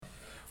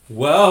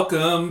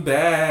Welcome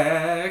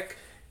back.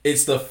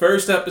 It's the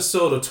first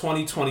episode of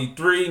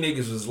 2023.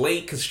 Niggas was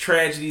late because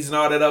tragedies and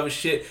all that other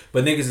shit.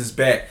 But niggas is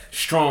back,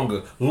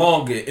 stronger,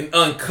 longer, and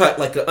uncut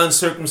like an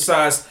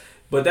uncircumcised.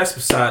 But that's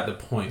beside the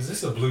point. Is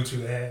this a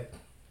Bluetooth ad?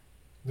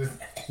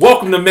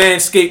 Welcome to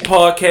Manscaped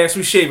Podcast.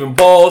 We shaving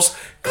balls,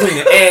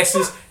 cleaning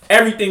asses,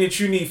 everything that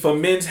you need for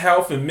men's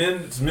health and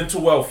men's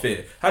mental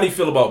welfare. How do you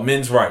feel about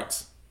men's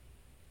rights?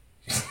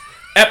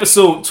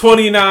 Episode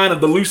 29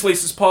 of the Loose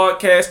Laces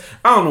Podcast.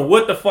 I don't know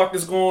what the fuck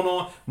is going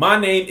on. My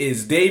name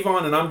is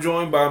Davon, and I'm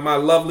joined by my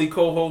lovely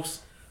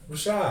co-host,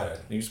 Rashad.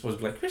 You're supposed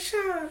to be like,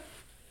 Rashad.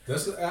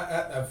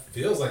 I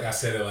feels like I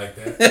said it like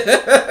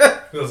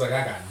that. Feels like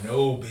I got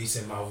no bass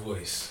in my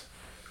voice.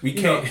 We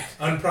can't.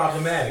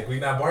 Unproblematic. We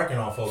not barking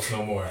on folks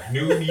no more.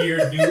 New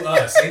year, new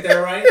us. Ain't that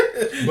right?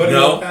 But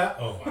no.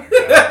 Oh my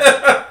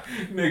god.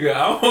 Nigga,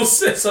 I almost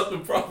said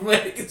something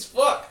problematic as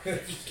fuck.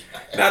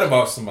 Not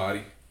about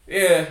somebody.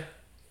 Yeah.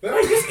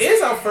 Wait, this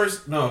is our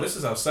first. No, this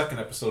is our second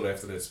episode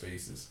after that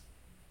Spaces.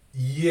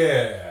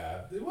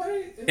 Yeah.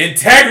 Wait.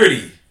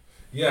 Integrity.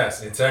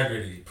 Yes,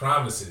 integrity.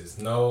 Promises.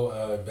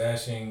 No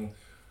bashing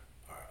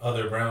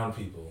other brown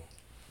people.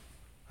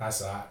 Hi,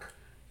 sock.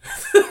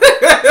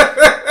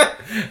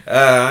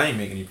 I ain't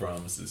making any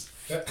promises.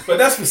 But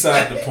that's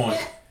beside the point.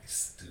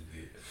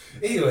 Stupid.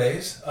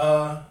 Anyways,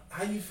 how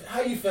you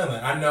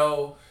feeling? I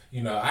know,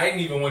 I didn't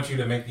even want you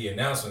to make the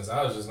announcements.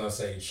 I was just gonna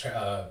say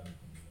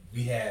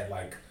we had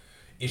like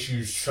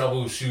issues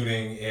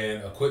troubleshooting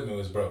and equipment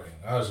was broken.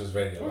 I was just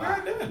ready to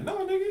lie.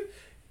 No, nigga.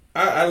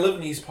 I live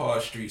in these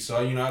Paul streets, so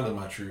I live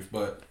my truth,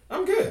 but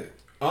I'm good.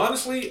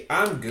 Honestly,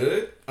 I'm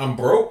good. I'm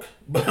broke,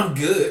 but I'm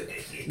good.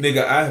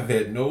 Nigga, I have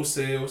had no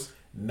sales,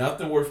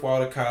 nothing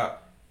worthwhile to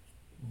cop,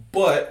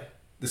 but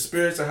the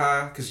spirits are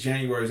high because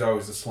January is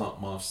always a slump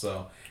month,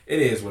 so it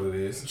is what it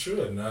is.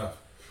 True enough.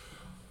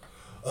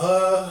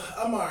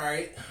 I'm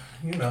alright.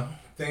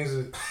 Things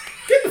are...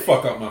 Get the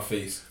fuck out my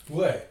face.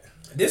 What?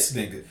 This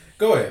nigga.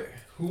 Go ahead.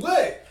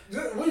 What?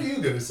 What are you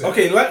gonna say?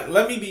 Okay,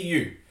 let me be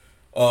you.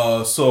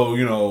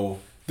 So,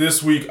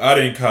 this week I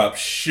didn't cop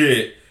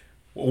shit.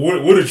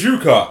 What did you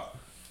cop?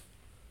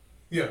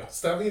 Yeah,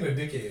 stop being a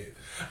dickhead.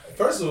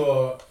 First of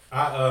all,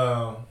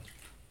 I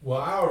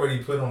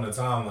already put on the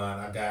timeline.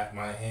 I got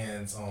my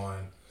hands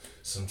on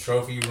some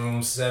trophy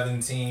room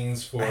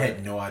 17s for. I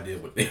had no idea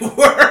what they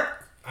were.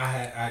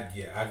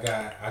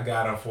 I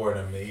got them for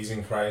an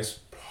amazing price.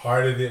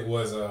 Part of it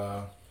was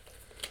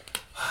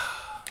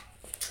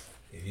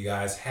if you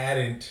guys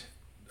hadn't,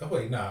 I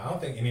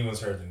don't think anyone's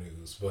heard the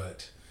news,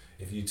 but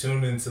if you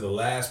tuned into the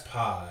last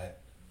pod,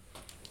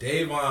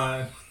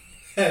 Davon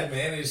had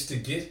managed to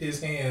get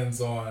his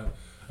hands on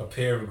a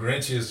pair of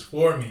Grinches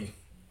for me,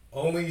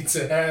 only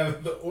to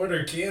have the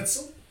order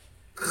canceled.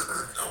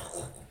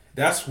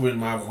 That's when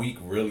my week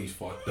really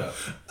fucked up.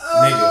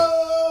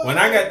 Nigga, when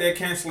I got that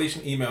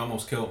cancellation email, I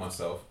almost killed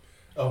myself.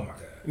 Oh my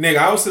god. Nigga,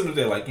 I was sitting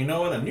there like, you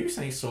know what? A news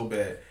ain't so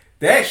bad.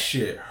 That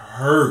shit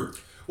hurt.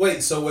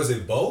 Wait, so was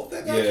it both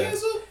that got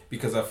canceled?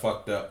 Because I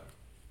fucked up.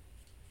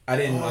 I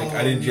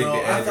didn't jig the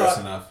address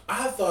enough.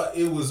 I thought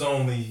it was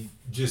only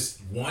just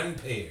one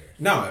pair.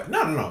 No.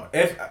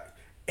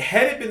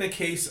 Had it been a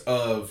case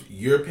of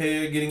your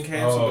pair getting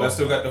canceled, but I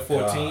still got the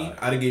 14,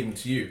 I'd have gave them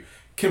to you.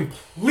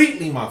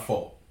 Completely my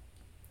fault.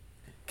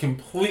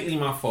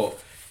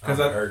 Because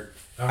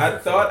I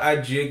thought I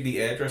jigged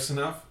the address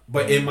enough,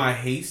 but in my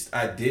haste,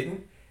 I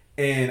didn't.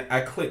 And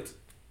I clicked,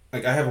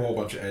 like I have a whole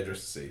bunch of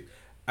addresses saved.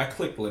 I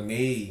clicked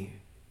Lene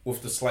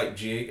with the slight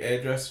jig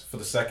address for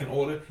the second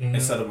order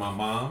instead of my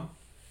mom.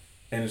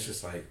 And it's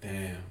just like,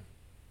 damn.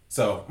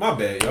 So, my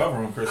bad. Y'all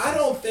ruined Christmas. I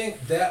don't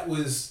think that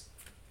was...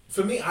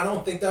 For me, I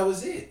don't think that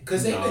was it.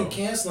 Because they've been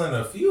canceling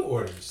a few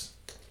orders.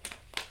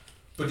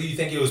 But do you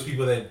think it was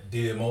people that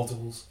did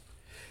multiples?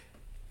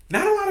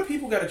 Not a lot of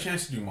people got a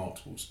chance to do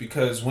multiples.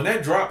 Because when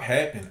that drop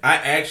happened, I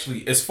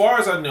actually, as far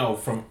as I know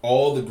from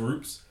all the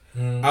groups,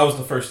 I was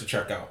the first to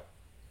check out.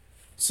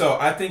 So,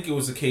 I think it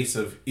was a case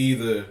of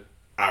either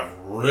I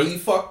really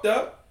fucked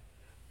up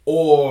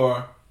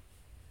or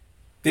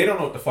they don't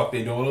know what the fuck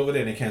they're doing over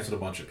there and they canceled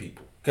a bunch of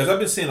people. Because I've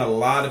been seeing a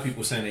lot of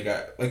people saying they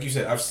got, like you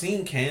said, I've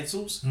seen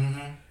cancels,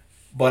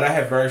 but I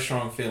have very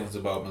strong feelings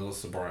about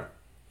Melissa Bryant.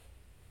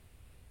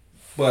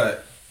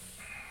 But,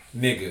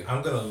 nigga.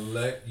 I'm going to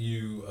let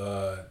you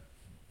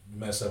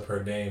mess up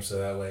her name so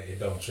that way it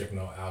don't trick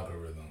no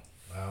algorithm.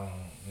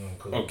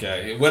 Cool.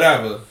 Okay,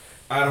 whatever.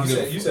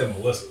 You said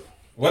Melissa.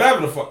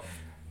 Whatever the fuck.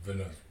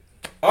 Vanessa.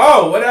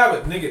 Oh,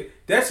 whatever. Nigga,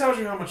 that tells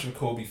you how much of a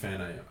Kobe fan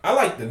I am. I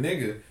like the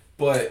nigga,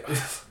 but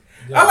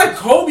I like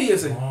Kobe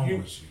as a...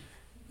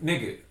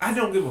 Nigga, I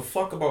don't give a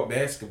fuck about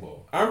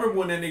basketball. I remember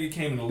when that nigga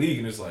came in the league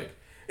and it's like,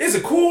 it's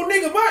a cool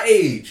nigga my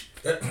age.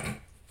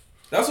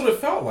 That's what it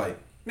felt like.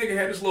 Nigga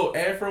had this little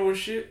afro and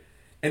shit.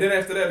 And then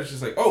after that, it's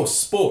just like, oh,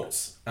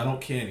 sports. I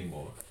don't care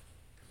anymore.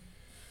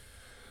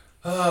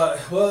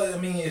 Well, I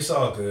mean, it's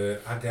all good.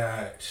 I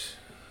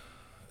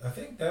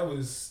think that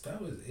was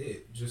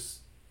it. Just,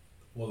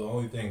 well, the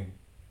only thing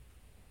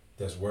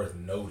that's worth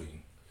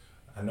noting,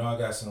 I know I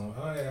got some,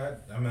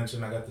 I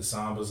mentioned I got the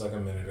Sambas like a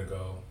minute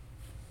ago.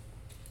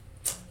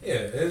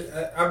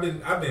 Yeah, I've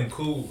been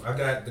cool. I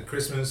got the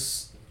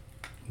Christmas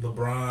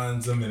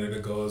LeBrons a minute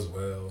ago as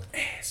well.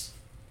 Ass.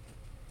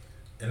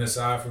 And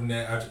aside from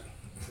that,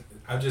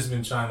 I've just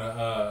been trying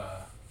to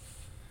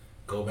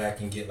go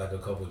back and get like a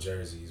couple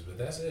jerseys, but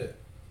that's it.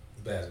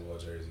 Basketball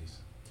jerseys.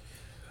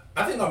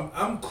 I think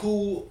I'm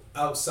cool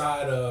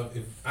outside of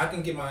if I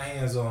can get my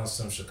hands on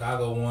some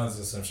Chicago 1s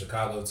and some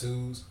Chicago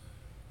 2s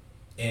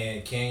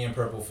and Canyon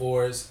Purple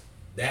 4s.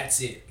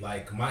 That's it.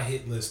 Like my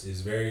hit list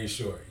is very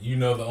short. You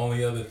know, the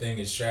only other thing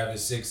is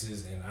Travis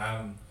 6s, and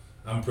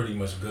I'm pretty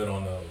much good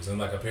on those, and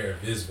like a pair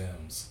of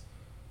Visvims.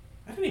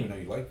 I didn't even know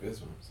you liked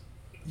Visvims.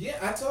 Yeah,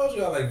 I told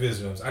you I like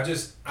Visvims.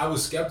 I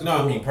was skeptical.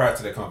 No, I mean prior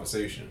to that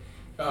conversation.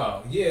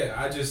 Oh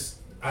yeah,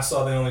 I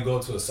saw they only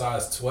go to a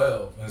size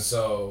 12, and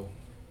so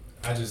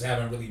I just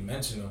haven't really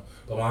mentioned them.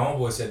 But my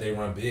homeboy said they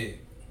run big.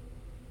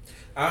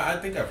 I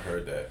think I've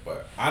heard that,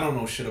 but I don't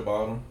know shit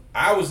about them.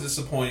 I was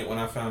disappointed when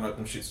I found out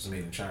them shits was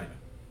made in China.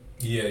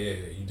 Yeah,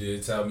 you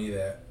did tell me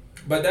that.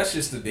 But that's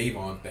just the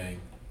Davon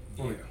thing.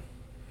 Yeah.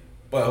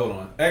 But hold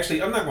on.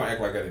 Actually, I'm not going to act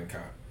like I didn't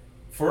cop.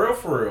 For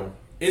real,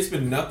 it's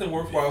been nothing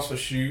worthwhile for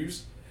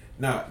shoes.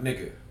 Now,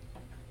 nigga,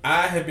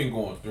 I have been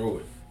going through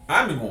it.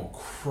 I've been going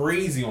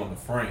crazy on the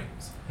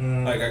frames.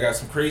 Like, I got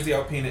some crazy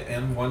Alpina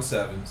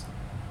M17s.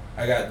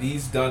 I got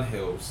these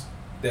Dunhills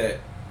that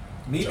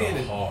me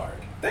being hard.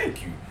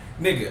 Thank you.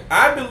 Nigga,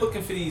 I've been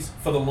looking for these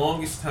for the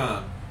longest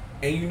time.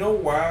 And you know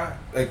why?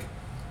 Like,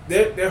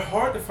 they're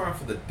hard to find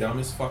for the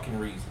dumbest fucking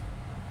reason.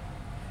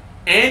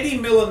 Andy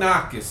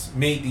Milonakis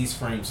made these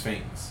frames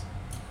famous.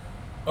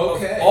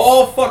 Okay. Of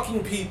all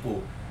fucking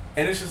people.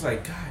 And it's just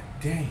like, god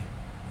damn.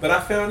 But I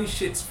found these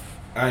shits.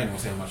 I ain't gonna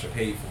say how much I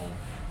paid for them.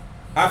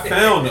 I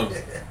found them.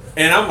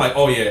 And I'm like,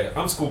 oh yeah,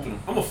 I'm scooping them.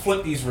 I'm gonna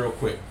flip these real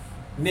quick.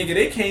 Nigga,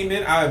 they came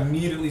in. I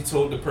immediately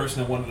told the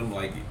person that wanted them,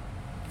 like,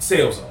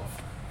 sales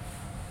off.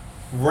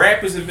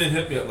 Rappers have been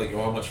hit me up like,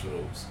 yo, how much for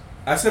those?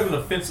 I said an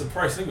offensive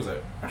price. Nigga was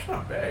like, that's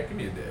not bad. Give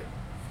me a day.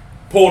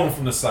 Pulled them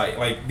from the site.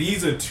 Like,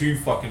 these are too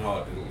fucking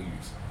hard to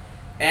lose.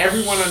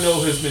 Everyone I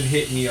know has been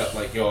hitting me up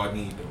like, yo, I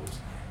need those.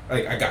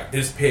 Like, I got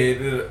this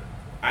pair.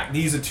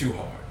 These are too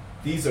hard.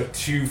 These are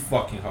too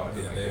fucking hard.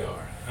 Yeah, they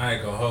are. I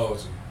ain't gonna hold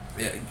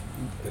you. Yeah.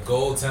 The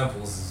gold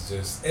temples is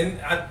just,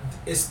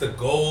 it's the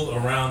gold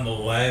around the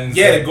lens.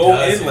 Yeah, the gold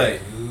does inlay.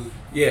 it, dude.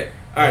 Yeah.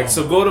 All right.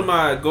 So go to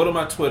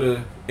my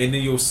Twitter, and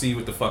then you'll see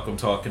what the fuck I'm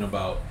talking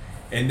about.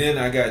 And then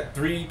I got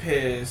 3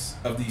 pairs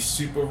of these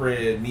super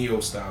rare Neo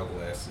style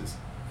glasses,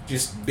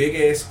 just big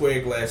ass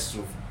square glasses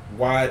with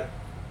wide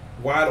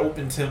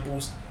open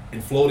temples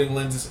and floating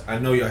lenses. I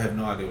know y'all have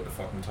no idea what the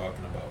fuck I'm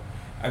talking about.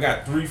 I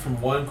got 3 from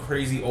one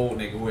crazy old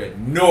nigga who had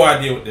no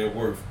idea what they're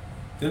worth.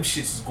 Them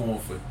shits is going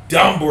for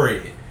dumb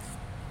bread.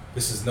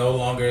 This is no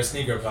longer a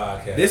sneaker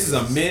podcast. This is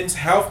a men's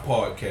health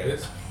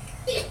podcast.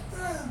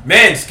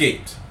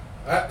 Manscaped.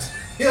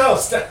 Yo,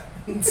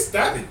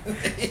 stop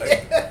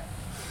it.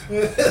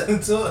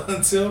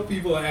 until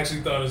people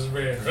actually thought it was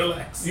red.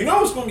 Relax. You know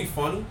what's gonna be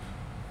funny?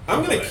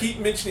 I'm gonna keep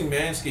mentioning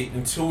Manscaped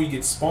until we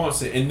get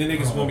sponsored, and then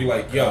niggas gonna be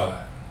like, yo,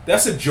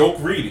 that's a joke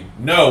reading.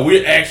 No,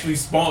 we're actually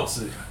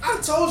sponsored. I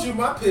told you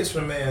my pitch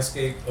for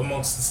Manscaped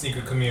amongst the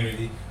sneaker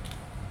community.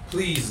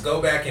 Please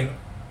go back in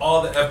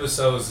all the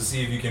episodes to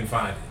see if you can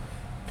find it.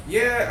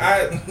 Yeah,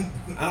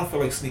 I don't feel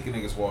like sneaker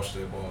niggas wash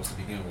their balls to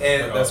begin with,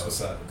 but that's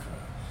beside the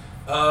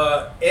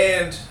point.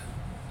 And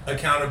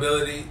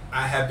accountability.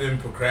 I have been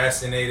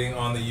procrastinating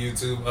on the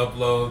YouTube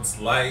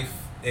uploads, life,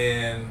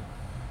 and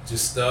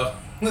just stuff.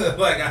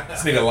 Like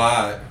this nigga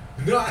lied.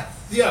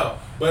 No,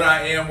 but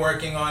I am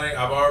working on it.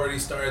 I've already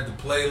started the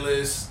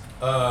playlist.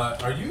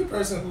 Are you the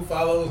person who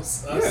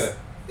follows us?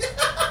 Yeah.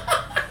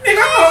 Nigga,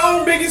 I'm my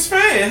own biggest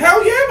fan.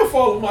 Hell yeah, I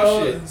follow my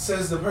shit. It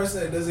says the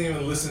person that doesn't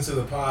even listen to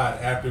the pod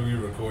after we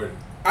record it.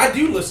 I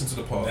do listen to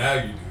the pod. Now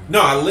you do.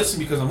 No, I listen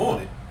because I'm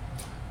on it.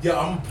 Yo,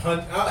 I'm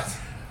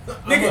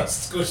gonna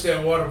squish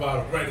that water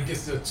bottle right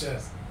against your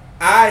chest.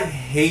 I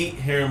hate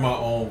hearing my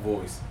own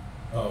voice.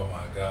 Oh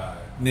my god.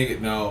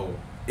 Nigga, no.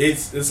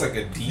 It's like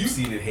a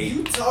deep-seated hate.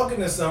 You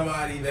talking to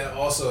somebody that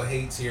also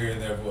hates hearing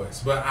their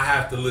voice, but I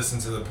have to listen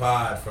to the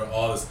pod for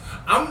all this.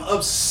 I'm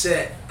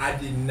upset I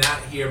did not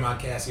hear my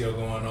Casio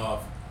going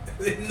off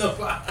in the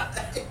pod.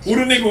 Who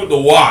the nigga with the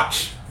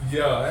watch?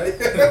 Yo,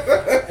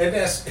 and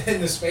that's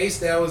in the space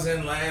that I was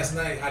in last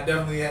night. I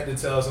definitely had to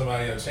tell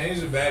somebody else, change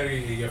the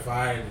battery in your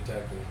fire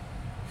detector.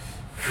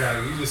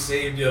 Like, you just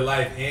saved your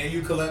life and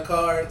you collect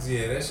cards.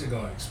 Yeah, that shit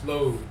gonna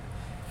explode.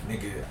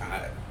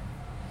 Nigga,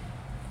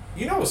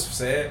 you know what's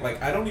sad?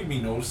 Like, I don't even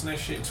be noticing that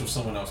shit until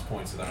someone else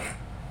points it out.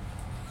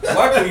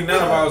 Luckily,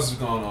 none of ours has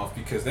gone off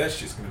because that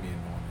shit's gonna be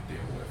annoying to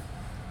deal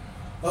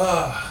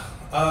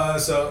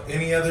with. So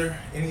any other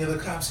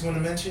cops you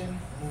want to mention?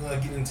 We're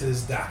gonna get into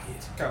this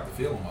docket. Cop the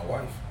feel on my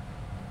wife.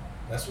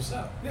 That's what's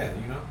up. Yeah,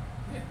 you know.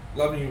 Yeah,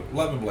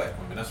 loving black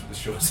women. That's what the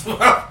show is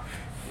about.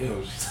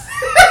 Yo,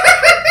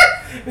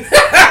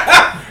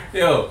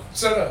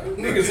 shut up.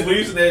 Niggas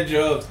losing their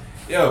jobs.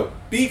 Yo,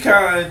 be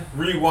kind,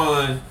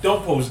 rewind,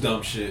 don't post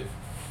dumb shit.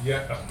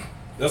 Yeah.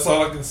 That's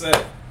all I can say.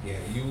 Yeah,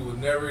 you would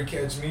never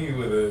catch me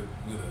with a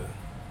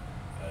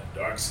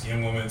dark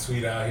skinned woman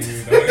tweet out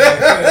here.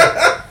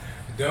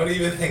 Don't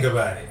even think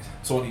about it.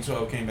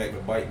 2012 came back to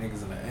bite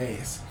niggas in the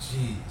ass.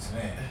 Jeez,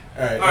 man.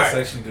 Alright, let's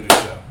actually do the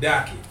show.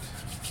 Docket.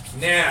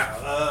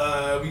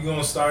 Now, we're going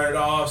to start it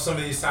off. Some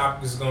of these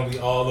topics are going to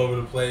be all over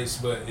the place,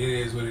 but it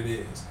is what it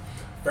is.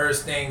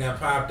 First thing that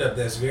popped up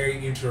that's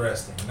very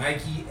interesting.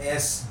 Nike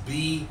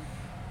SB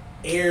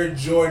Air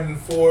Jordan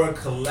 4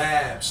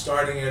 collab.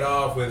 Starting it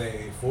off with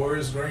a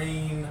forest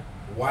green,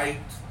 white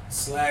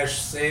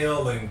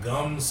 /sail and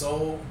gum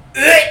sole.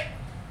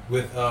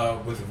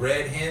 with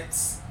red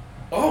hints.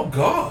 Oh,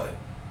 God.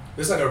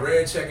 It's like a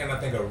red check and I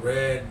think a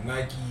red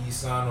Nike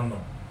sign on the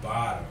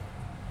bottom.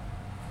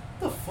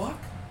 The fuck?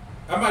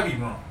 I might be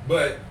wrong,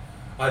 but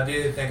I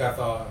did think I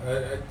thought,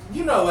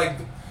 like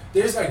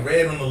there's like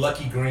red on the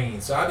lucky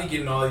green, so I be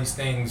getting all these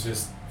things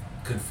just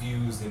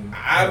confused and.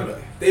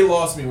 They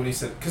lost me when he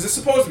said because it's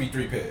supposed to be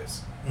 3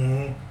 pairs.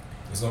 Mm-hmm.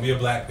 It's gonna be a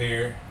black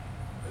pair,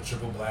 a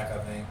triple black, I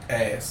think.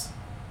 Ass.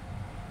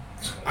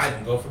 I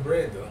didn't go for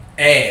bread though.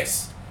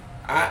 Ass.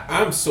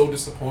 I'm so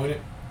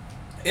disappointed,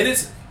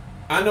 and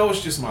I know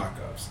it's just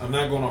mock-ups. I'm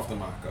not going off the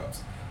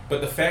mock-ups,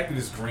 but the fact that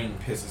it's green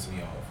pisses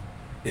me off.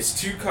 It's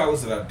 2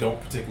 colors that I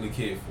don't particularly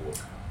care for.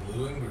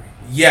 Blue and green.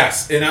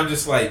 Yes, and I'm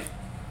just like,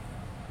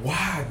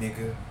 why,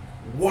 nigga?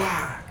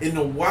 Why? In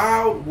the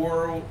wild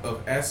world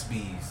of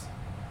SBs,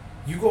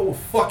 you go with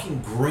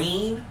fucking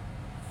green?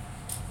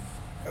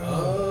 I'm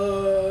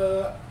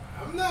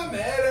not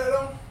mad at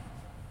them.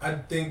 I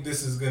think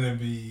this is gonna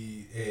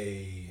be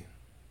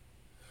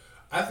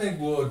I think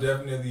we'll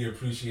definitely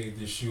appreciate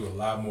this shoe a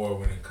lot more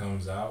when it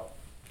comes out.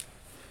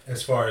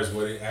 As far as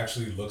what it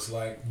actually looks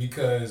like,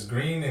 because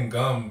green and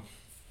gum,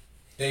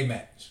 they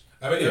match.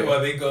 I mean, yeah. Well,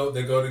 they go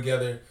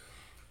together.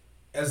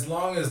 As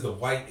long as the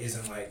white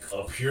isn't like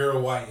a pure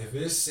white. If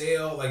it's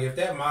sail, like if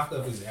that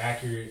mock-up is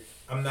accurate,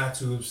 I'm not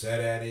too upset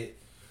at it.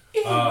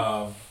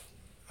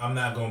 I'm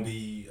not gonna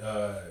be,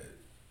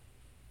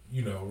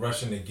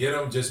 rushing to get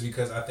them just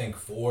because I think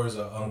 4s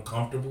are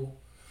uncomfortable,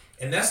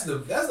 and that's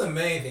the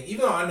main thing.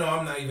 Even though I know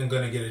I'm not even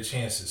gonna get a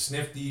chance to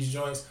sniff these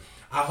joints,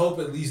 I hope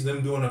at least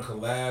them doing a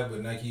collab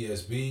with Nike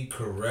SB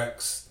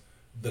corrects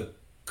the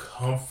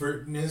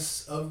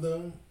comfortness of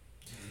them.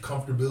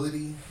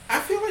 Comfortability. I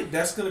feel like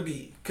that's going to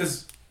be...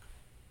 Because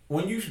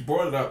when you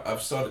brought it up,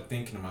 I've started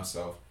thinking to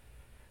myself,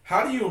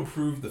 how do you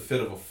improve the fit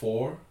of a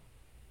 4?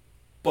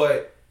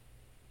 But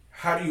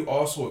how do you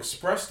also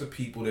express to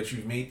people that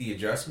you've made the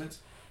adjustments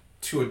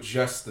to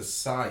adjust the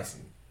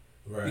sizing?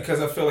 Right.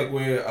 Because I feel like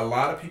where a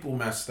lot of people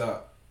messed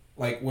up,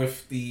 like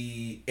with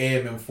the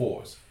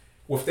AMM4s,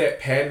 with that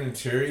padded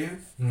interior,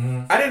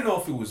 I didn't know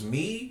if it was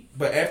me,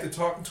 but after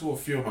talking to a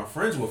few of my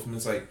friends with them,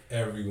 it's like...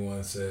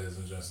 Everyone says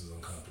it's just as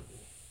uncomfortable.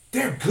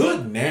 They're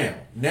good now.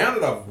 Now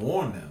that I've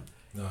worn them,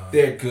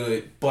 they're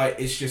good. But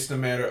it's just a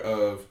matter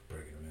of...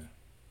 breaking them in.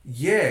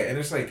 Yeah, and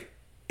it's like,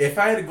 if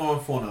I had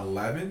gone for an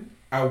 11,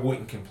 I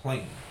wouldn't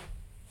complain.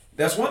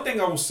 That's one thing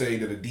I will say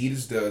that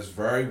Adidas does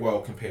very well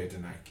compared to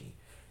Nike.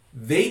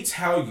 They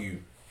tell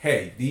you,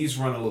 hey, these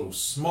run a little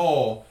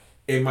small.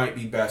 It might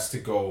be best to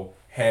go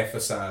half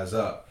a size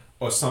up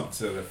or something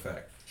to that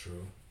effect.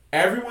 True.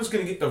 Everyone's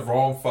going to get the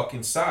wrong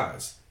fucking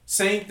size.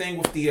 Same thing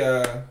with the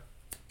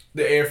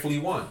Air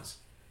Fleet 1s.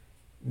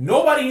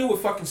 Nobody knew what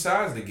fucking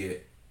size to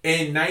get.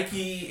 And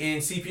Nike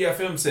and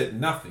CPFM said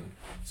nothing.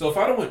 So if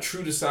I'd have went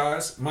true to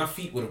size, my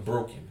feet would have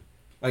broken.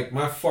 Like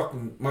my foot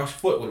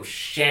would have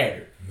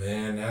shattered.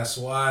 Man, that's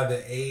why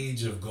the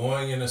age of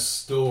going in a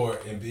store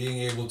and being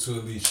able to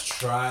at least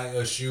try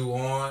a shoe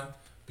on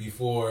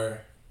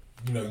before,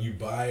 you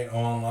buy it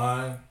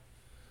online.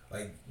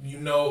 Like,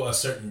 a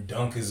certain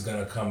dunk is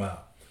going to come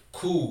out.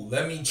 Cool,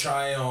 let me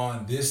try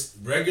on this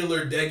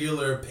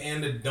regular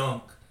Panda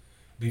dunk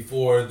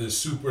before the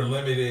super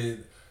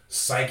limited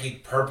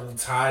psychic purple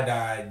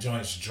tie-dye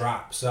joints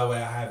drop, so that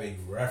way I have a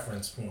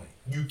reference point.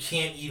 You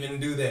can't even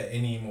do that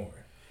anymore.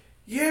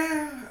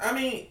 Yeah, I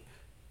mean,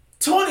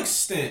 to an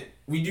extent,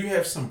 we do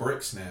have some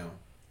bricks now,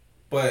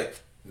 but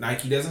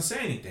Nike doesn't say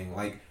anything.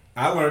 Like,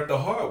 I learned the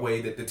hard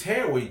way that the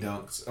tearaway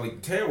dunks,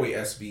 like the tearaway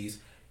SBs,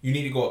 you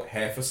need to go up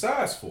half a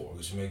size for.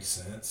 Which makes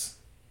sense.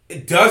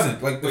 It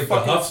doesn't. Like the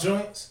fucking... the Huff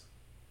joints?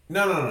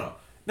 No.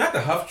 Not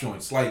the Huff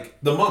joints, like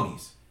the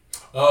Mummies.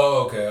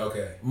 Oh,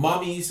 okay.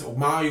 Mummies,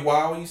 Maui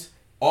Wowies,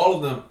 all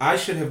of them, I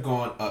should have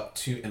gone up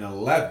to an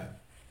 11.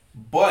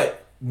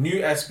 But new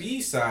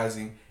SB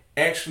sizing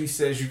actually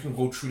says you can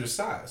go true to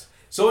size.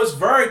 So it's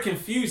very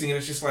confusing, and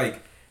it's just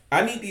like,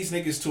 I need these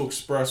niggas to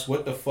express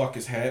what the fuck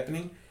is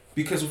happening,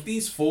 because with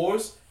these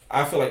 4s,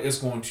 I feel like it's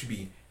going to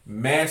be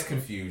mass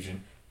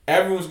confusion.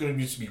 Everyone's going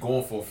to just be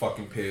going for a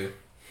fucking pair.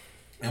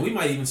 And we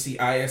might even see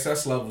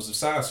ISS levels of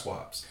size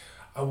swaps.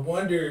 I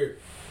wonder...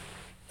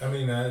 now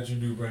that you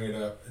do bring it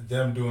up,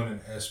 them doing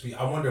an SB,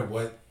 I wonder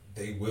what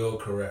they will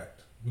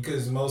correct.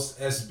 Because most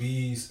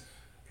SBs,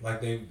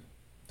 like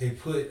they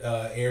put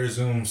air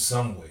zoom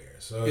somewhere.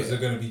 So is it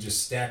going to be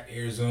just stacked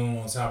air zoom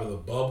on top of the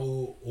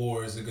bubble,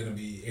 or is it going to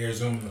be air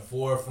zoom in the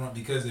forefront?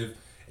 Because if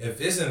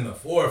it's in the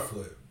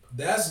forefoot,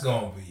 that's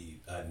going to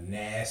be a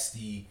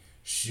nasty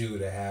shoe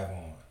to have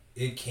on.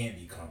 It can't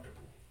be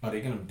comfortable. Are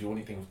they gonna do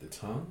anything with the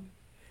tongue?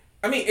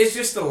 I mean, it's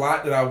just a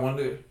lot that I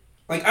wonder.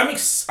 Like,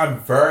 I'm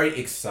very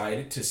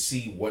excited to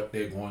see what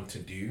they're going to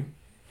do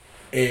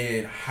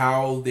and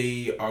how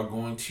they are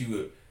going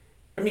to.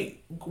 I mean,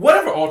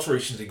 whatever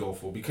alterations they go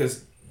for,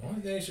 because The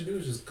only thing they should do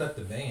is just cut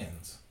the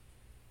bands.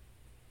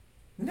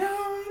 no,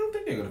 I don't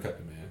think they're gonna cut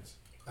the bands.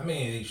 I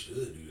mean, they should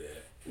do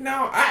that.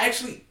 No, I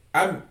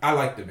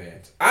like the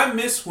bands. I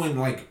miss when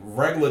like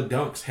regular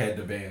dunks had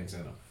the bands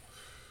in them.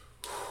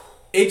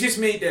 It just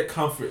made that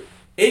comfort.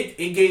 It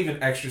gave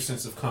an extra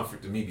sense of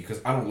comfort to me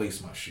because I don't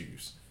lace my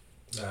shoes.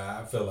 Nah,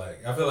 I feel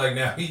like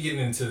now we getting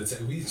into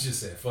the. We just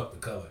said fuck the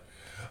color.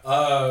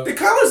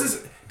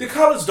 The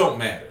colors don't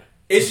matter.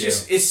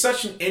 It's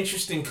such an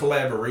interesting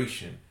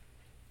collaboration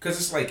because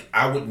it's like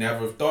I would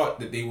never have thought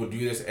that they would do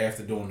this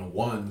after doing the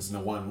ones and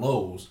the one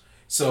lows.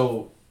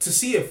 So to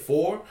see a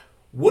 4,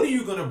 what are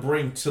you gonna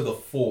bring to the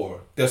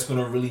 4 that's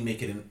gonna really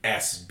make it an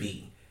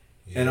SB?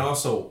 Yeah. And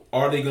also,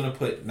 are they gonna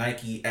put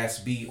Nike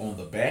SB on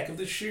the back of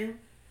the shoe,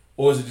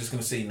 or is it just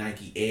gonna say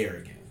Nike Air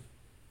again?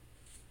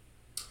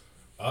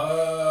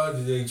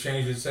 Did they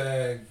change the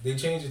tag? They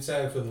changed the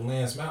tag for the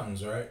Lance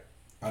Mountains, right?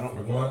 I don't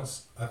For recall.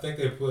 once, I think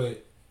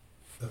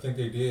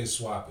they did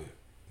swap it.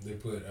 They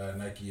put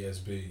Nike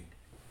SB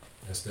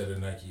instead of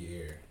Nike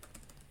Air.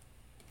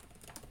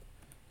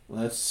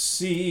 Let's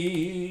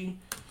see.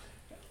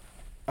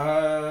 Yeah,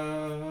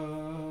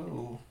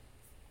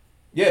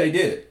 they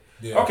did.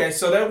 Yeah. Okay,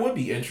 so that would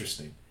be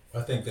interesting.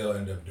 I think they'll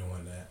end up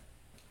doing that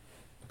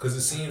because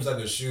it seems like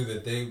a shoe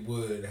that they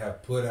would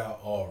have put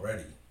out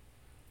already,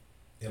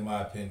 in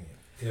my opinion,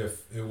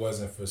 if it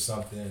wasn't for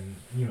something,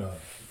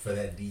 for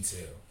that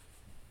detail.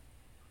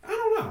 I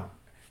don't know.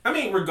 I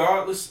mean,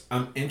 regardless,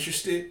 I'm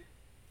interested.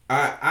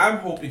 I'm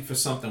hoping for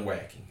something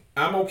wacky.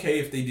 I'm okay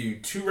if they do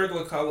 2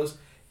 regular colors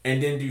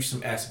and then do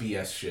some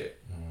SBS shit.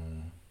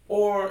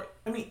 Or,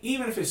 I mean,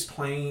 even if it's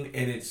plain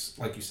and it's,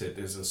 like you said,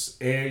 there's this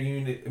air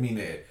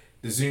unit,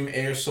 the Zoom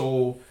air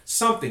sole,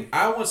 something.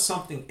 I want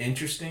something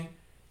interesting.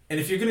 And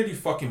if you're going to do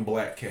fucking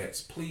black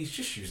cats, please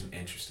just use an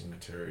interesting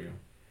material.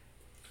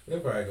 They're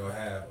probably going to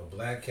have a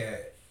black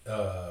cat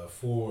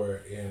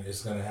 4 and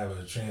it's going to have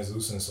a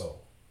translucent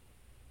sole.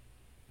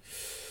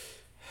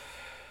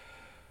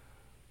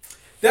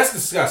 That's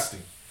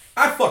disgusting.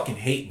 I fucking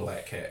hate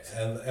black cats.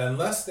 And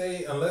unless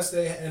they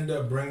end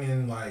up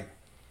bringing like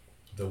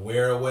the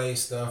wear away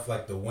stuff,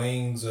 like the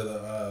wings or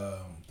the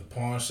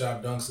pawn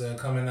shop dunks that are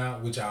coming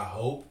out, which I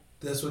hope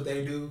that's what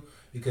they do.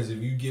 Because if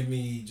you give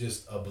me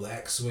just a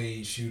black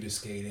suede shoe to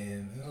skate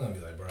in, it's gonna be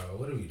like, bro,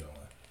 what are we doing?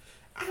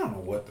 I don't know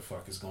what the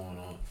fuck is going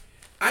on.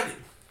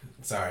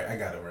 Sorry, I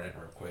gotta rant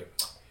real quick.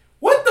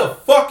 What the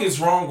fuck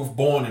is wrong with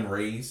Born and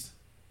Raised?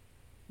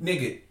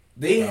 Nigga,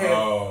 they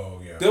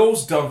have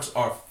those dunks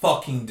are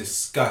fucking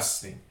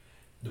disgusting.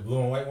 The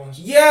blue and white ones?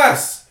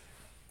 Yes.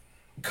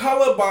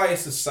 Color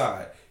bias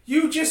aside,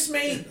 you just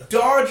made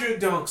Dodger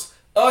dunks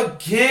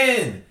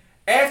again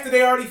after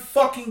they already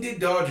fucking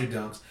did Dodger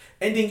dunks,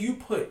 and then you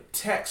put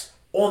text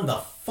on the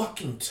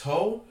fucking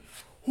toe.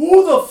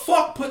 Who the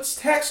fuck puts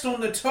text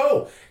on the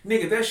toe?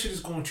 Nigga, that shit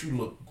is going to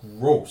look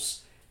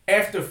gross.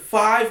 After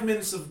 5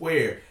 minutes of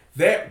wear,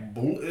 that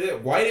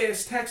white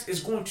ass text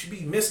is going to be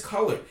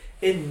miscolored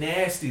and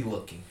nasty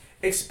looking.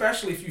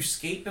 Especially if you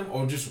skate them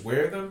or just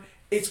wear them,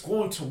 it's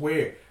going to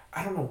wear.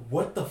 I don't know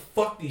what the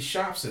fuck these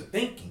shops are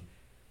thinking.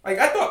 Like,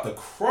 I thought the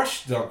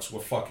Crush dunks were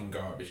fucking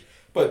garbage,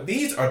 but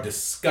these are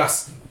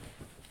disgusting.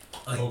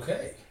 Like,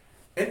 okay.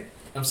 And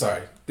I'm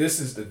sorry, this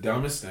is the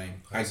dumbest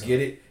thing. I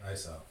get it. I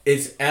saw.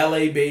 It's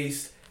LA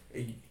based.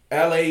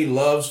 LA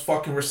loves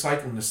fucking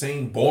recycling the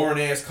same boring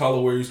ass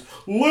colorways.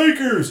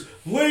 Lakers,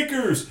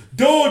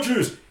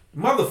 Dodgers.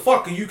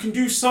 Motherfucker, you can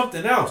do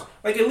something else.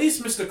 Like, at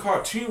least Mr.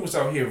 Cartoon was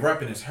out here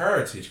repping his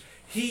heritage.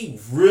 He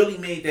really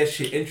made that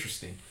shit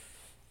interesting.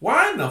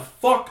 Why in the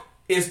fuck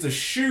is the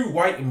shoe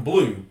white and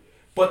blue,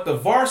 but the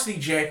varsity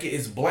jacket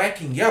is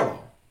black and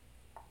yellow?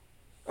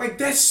 Like,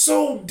 that's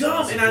so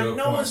dumb. And I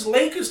know it's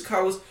Lakers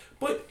colors,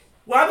 but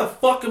why the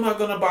fuck am I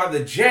gonna buy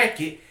the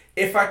jacket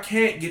if I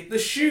can't get the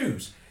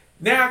shoes?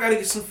 Now I gotta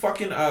get some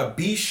fucking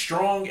Be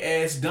Strong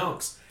ass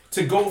dunks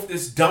to go with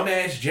this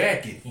dumbass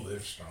jacket.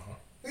 Live strong.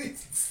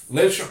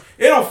 Live strong.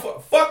 It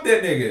don't fuck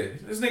that nigga.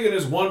 This nigga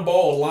just one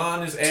ball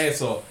line his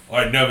ass off.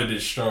 I never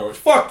did storage.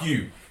 Fuck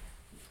you.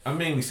 I'm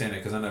mainly saying that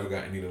because I never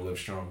got any of the Live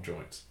Strong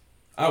joints.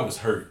 I was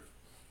hurt.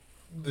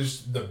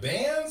 The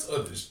bands or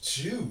the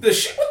shoe? The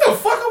shit. What the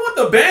fuck I want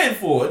the band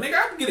for? Nigga,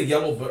 I can get a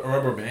yellow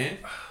rubber band.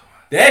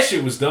 That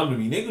shit was dumb to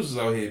me. Niggas was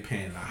out here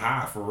paying a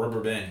high for rubber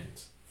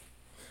bands.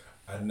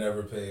 I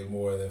never paid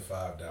more than $5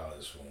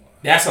 for one.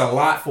 That's a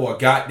lot for a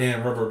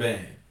goddamn rubber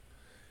band.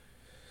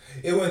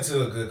 It went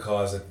to a good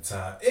cause at the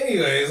time.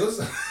 Anyways,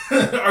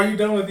 are you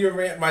done with your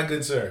rant, my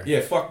good sir?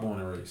 Yeah, fuck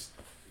Born and Raised.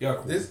 Y'all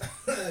cool.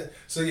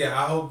 So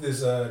yeah, I hope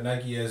this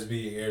Nike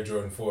SB Air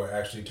Jordan 4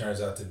 actually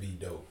turns out to be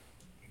dope.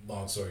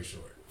 Long story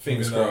short.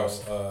 Fingers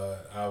crossed.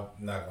 I'm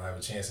not going to have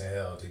a chance in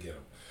hell to get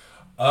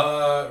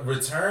them.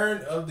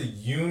 Return of the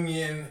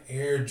Union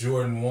Air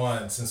Jordan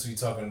 1, since we're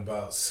talking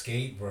about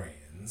skate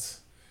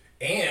brands,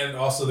 And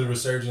also the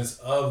resurgence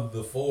of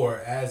the 4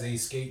 as a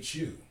skate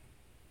shoe.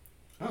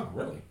 Oh,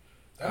 really?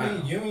 I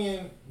mean,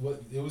 Union.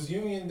 It was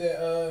Union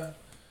that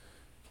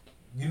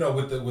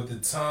with the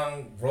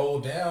tongue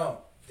rolled down.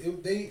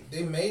 They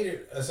made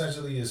it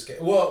essentially a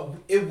skate. Well,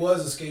 it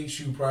was a skate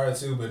shoe prior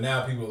to, but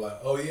now people are like,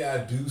 oh yeah, I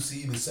do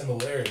see the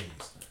similarities.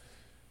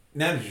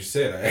 Now that you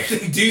said, I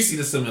actually do see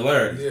the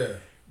similarities. Yeah,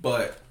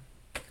 but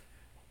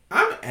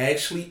I'm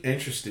actually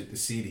interested to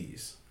see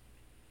these.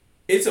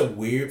 It's a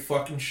weird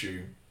fucking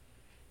shoe.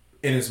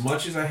 And as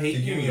much as I hate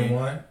the Union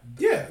one,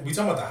 yeah, we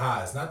talking about the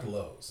highs, not the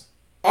lows.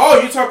 Oh,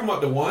 you're talking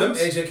about the ones?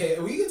 Them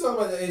AJK. We can talk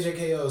about the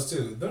AJKOs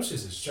too. Them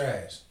shits is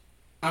trash.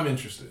 I'm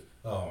interested.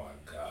 Oh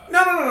my god.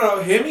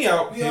 No. Hear me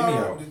out.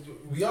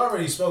 We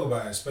already spoke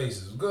about it in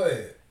Spaces. Go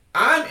ahead.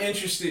 I'm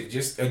interested.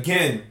 Just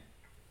again,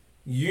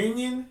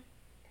 Union.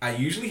 I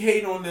usually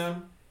hate on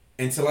them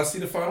until I see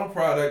the final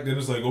product. Then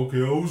it's like,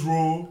 okay, I was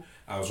wrong.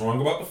 I was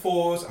wrong about the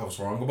 4s. I was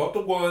wrong about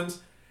the 1s.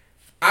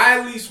 I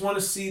at least want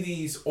to see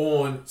these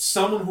on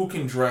someone who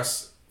can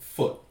dress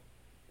foot.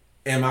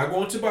 Am I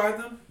going to buy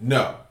them?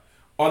 No.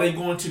 Are they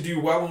going to do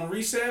well on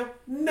resale?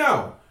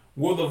 No.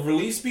 Will the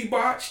release be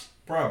botched?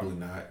 Probably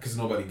not, because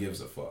nobody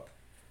gives a fuck.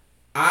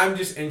 I'm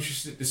just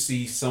interested to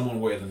see someone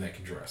wear them that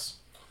can dress.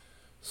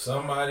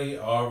 Somebody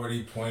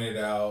already pointed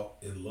out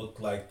it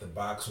looked like the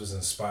box was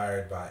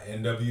inspired by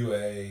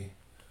NWA.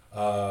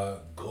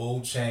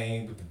 Gold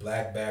chain with the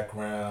black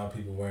background,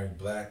 people wearing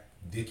black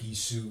Dickie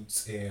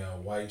suits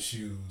and white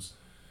shoes.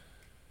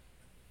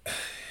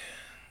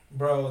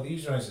 Bro,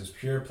 these joints is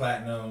pure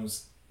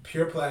platinums.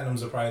 Pure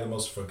platinums are probably the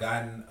most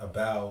forgotten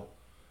about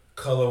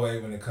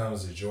colorway when it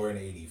comes to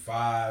Jordan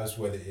 85s,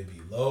 whether it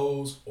be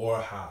lows or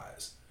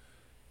highs.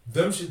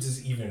 Them shits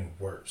is even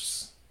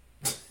worse.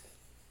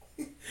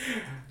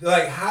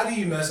 Like, how do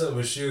you mess up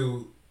a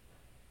shoe?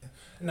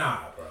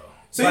 Nah, bro.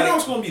 So like, you know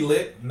it's going to be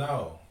lit?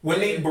 No. When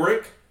they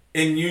brick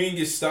and Union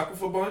gets stuck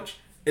with a bunch,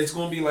 it's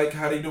going to be like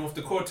how they doing with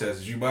the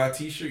Cortezes. You buy a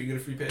t-shirt, you get a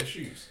free pair of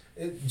shoes.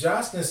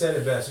 Johnston said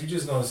it best. You're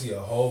just going to see a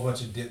whole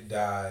bunch of dip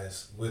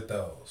dyes with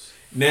those.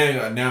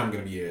 Now I'm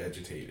going to be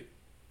agitated.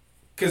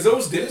 Because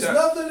those dip dyes... There's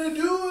nothing to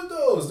do with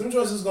those. Them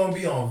choices is going to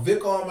be on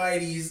Vic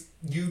Almighty's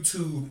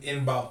YouTube in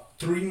about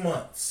 3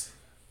 months.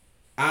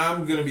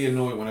 I'm going to be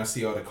annoyed when I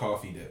see all the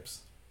coffee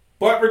dips.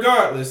 But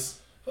regardless...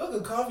 Fuck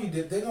a coffee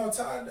dip. They're going to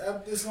tie...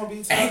 It's going to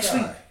be tie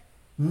actually, dye.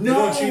 No. They're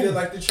going to treat it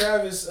like the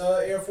Travis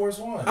Air Force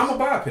Ones. I'm going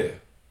to buy a pair.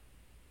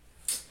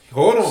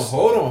 Hold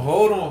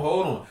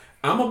on.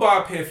 I'm going to buy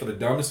a pair for the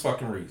dumbest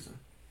fucking reason.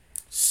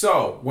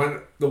 So,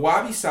 when the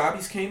Wabi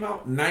Sabis came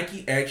out,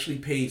 Nike actually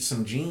paid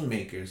some jean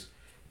makers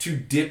to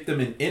dip them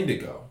in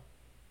indigo.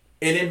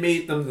 And it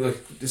made them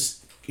like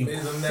this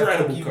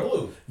incredible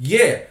color.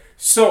 Yeah.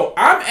 So,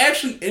 I'm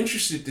actually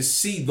interested to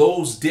see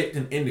those dipped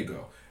in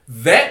indigo.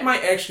 That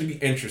might actually be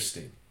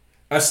interesting.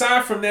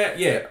 Aside from that,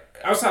 yeah,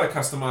 outside of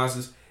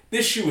customizers,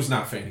 this shoe is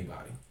not for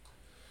anybody.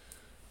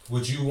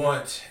 Would you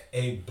want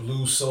a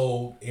blue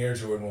sole Air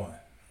Jordan 1?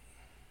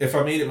 If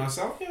I made it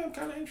myself, yeah, I'm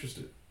kind of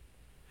interested.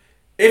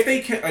 If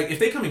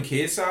they come in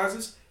kid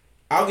sizes,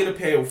 I'll get a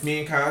pair with me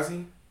and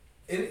Kazi.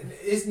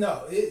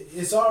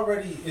 It's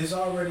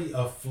already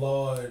a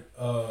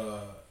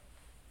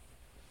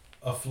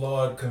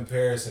flawed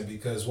comparison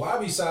because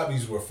Wabi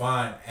Sabis were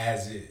fine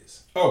as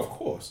is. Oh, of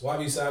course.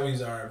 Wabi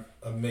Sabis are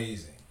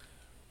amazing.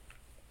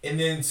 And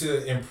then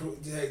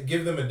to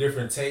give them a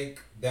different take,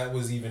 that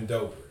was even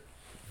doper.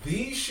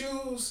 These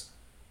shoes,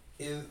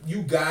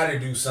 you gotta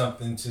do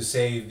something to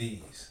save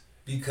these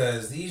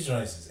because these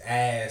joints is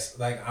ass.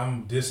 Like,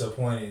 I'm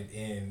disappointed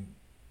in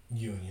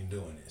Union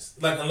doing this.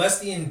 Like, unless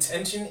the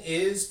intention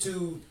is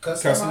to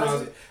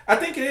customize it. I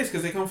think it is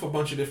because they come for a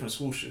bunch of different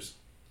swooshes.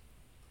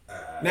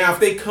 Now, if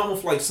they come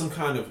with like some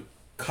kind of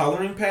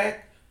coloring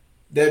pack,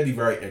 that'd be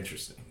very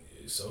interesting.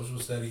 Social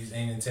studies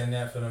ain't intend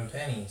that for them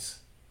pennies.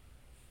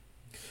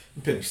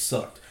 The pennies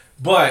sucked.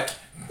 But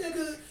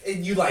nigga,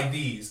 and you like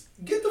these.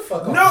 Get the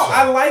fuck off. No,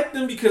 I like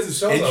them because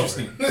it's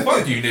interesting.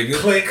 Fuck you, nigga.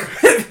 Click.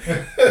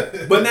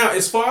 But now,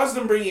 as far as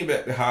them bringing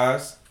back the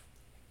highs,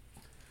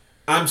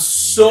 I'm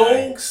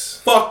so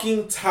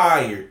fucking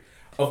tired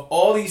of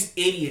all these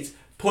idiots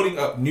putting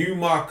up new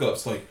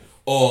mock-ups like,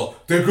 oh,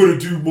 they're going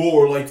to do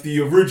more like the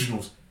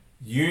originals.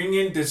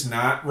 Union does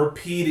not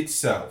repeat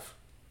itself.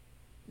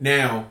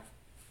 Now,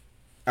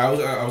 I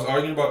was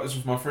arguing about this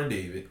with my friend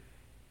David.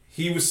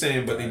 He was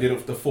saying, but they did it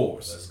with the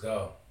 4s. Let's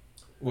go.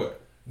 What?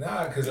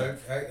 Nah, because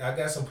I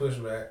got some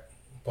pushback.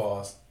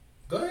 Pause.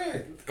 Go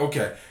ahead.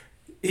 Okay.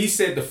 He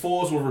said the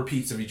 4s were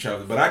repeats of each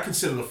other, but I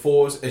consider the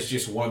 4s as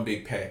just one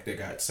big pack that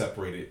got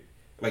separated,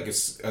 like a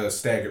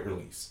staggered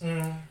release.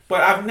 Mm.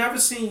 But I've never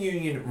seen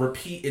Union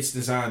repeat its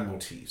design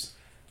motifs.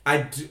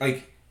 I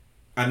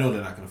know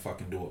they're not going to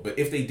fucking do it, but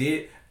if they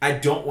did, I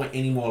don't want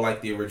any more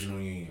like the original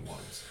Union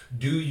ones.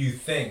 Do you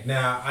think...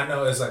 Now, I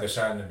know it's like a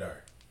shot in the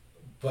dark,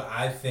 but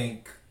I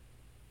think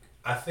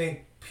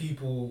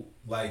people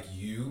like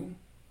you...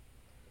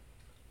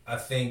 I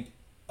think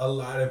a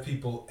lot of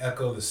people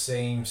echo the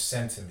same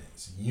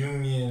sentiments.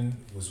 Union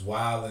was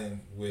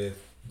wilding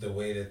with the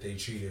way that they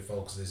treated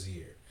folks this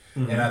year.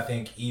 And I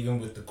think even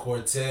with the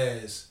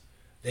Cortez,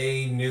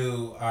 they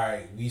knew, all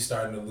right, we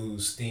starting to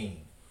lose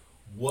steam.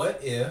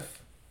 What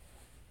if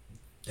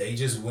they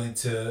just went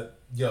to,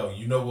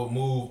 you know what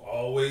move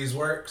always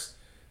works?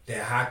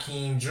 That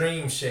Hakeem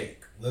Dream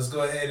Shake. Let's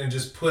go ahead and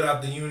just put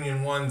out the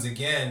Union ones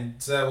again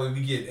so that way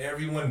we get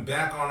everyone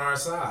back on our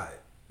side.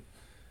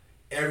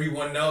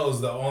 Everyone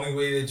knows the only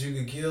way that you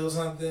can kill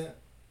something,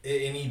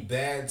 any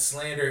bad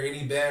slander,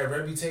 any bad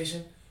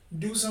reputation,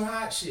 do some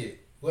hot shit.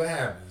 What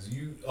happens?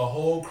 You a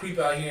whole creep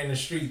out here in the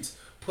streets,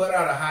 put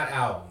out a hot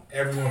album.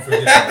 Everyone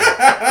forgets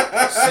about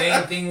it.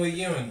 Same thing with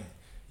Union.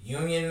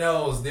 Union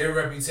knows their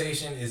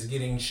reputation is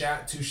getting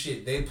shot to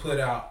shit. They put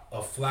out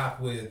a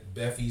flop with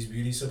Beffy's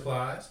Beauty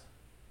Supplies.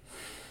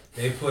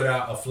 They put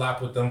out a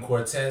flop with them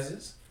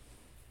Cortezes.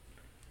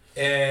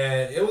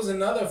 And it was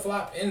another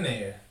flop in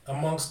there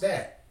amongst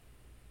that.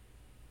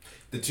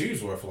 The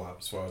twos were a flop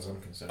as far as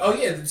I'm concerned. Oh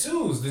yeah, the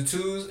twos. The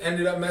twos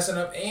ended up messing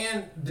up,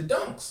 and the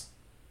dunks.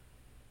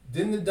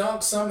 Didn't the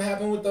dunks, something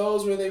happen with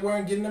those where they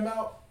weren't getting them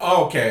out?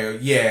 Okay,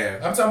 yeah.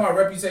 I'm talking about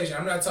reputation.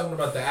 I'm not talking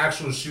about the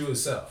actual shoe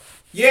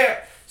itself.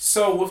 Yeah,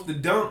 so with the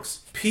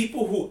dunks,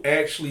 people who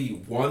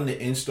actually won the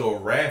in-store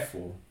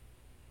raffle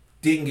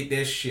didn't get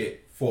that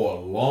shit for a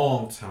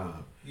long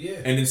time. Yeah.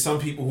 And then some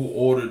people who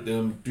ordered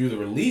them through the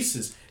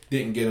releases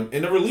didn't get them.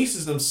 And the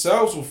releases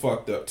themselves were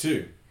fucked up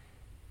too.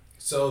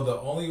 So the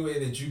only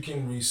way that you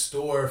can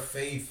restore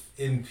faith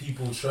in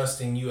people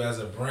trusting you as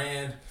a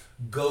brand,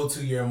 go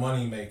to your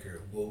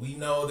moneymaker. Well, we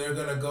know they're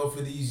going to go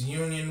for these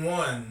Union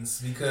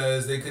ones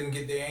because they couldn't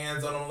get their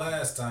hands on them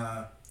last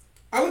time.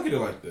 I look at it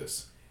like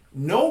this.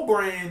 No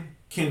brand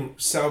can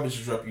salvage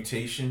its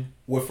reputation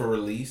with a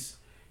release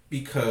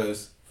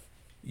because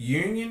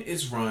Union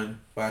is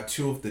run by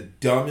two of the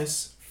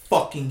dumbest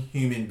fucking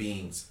human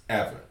beings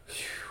ever.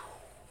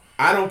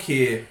 I don't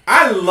care.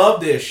 I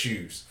love their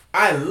shoes.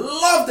 I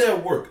love their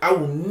work. I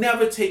will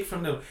never take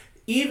from them.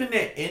 Even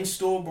that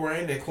in-store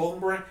brand, that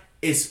clothing brand,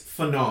 is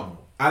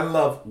phenomenal. I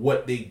love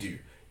what they do.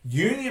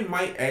 Union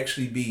might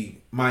actually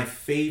be my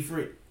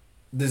favorite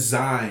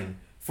design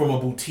from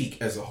a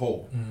boutique as a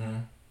whole.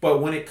 Mm-hmm.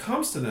 But when it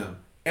comes to them,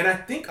 and I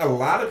think a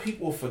lot of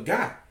people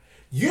forgot,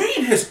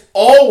 Union has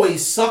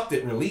always sucked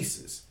at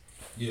releases.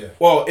 Yeah.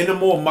 Well, in a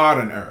more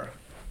modern era.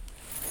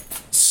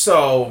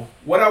 So,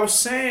 what I was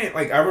saying,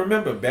 like, I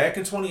remember back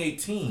in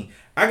 2018,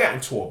 I got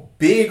into a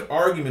big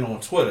argument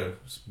on Twitter.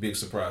 It's a big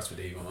surprise for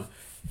Davon.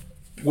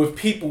 With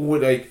people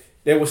with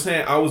they were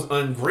saying I was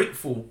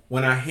ungrateful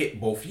when I hit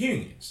both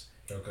unions.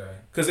 Okay.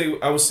 Because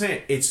I was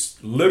saying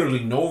it's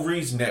literally no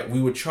reason that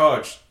we would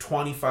charge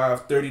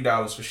 $25,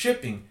 $30 for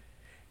shipping,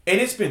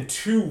 and it's been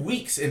 2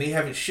 weeks and they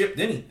haven't shipped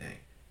anything.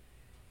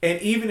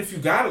 And even if you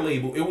got a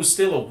label, it was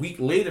still a week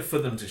later for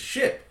them to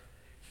ship.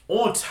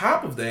 On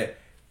top of that,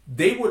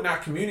 they were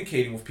not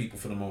communicating with people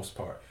for the most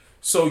part.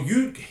 So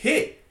you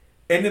hit,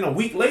 and then a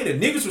week later,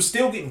 niggas were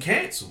still getting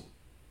canceled.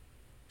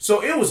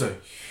 So it was a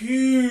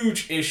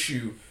huge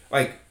issue.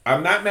 Like,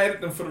 I'm not mad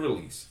at them for the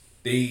release.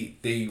 They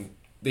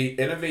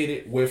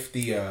innovated with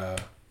the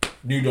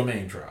new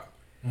domain drop.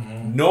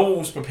 Mm-hmm. No one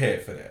was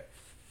prepared for that.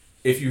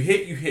 If you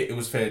hit, you hit. It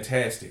was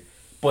fantastic.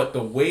 But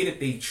the way that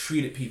they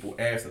treated people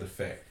after the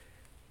fact,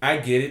 I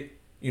get it.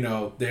 You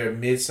know, they're a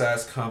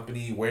mid-sized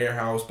company,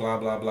 warehouse, blah,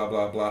 blah, blah,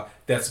 blah, blah.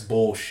 That's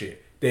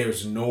bullshit.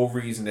 There's no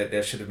reason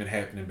that should have been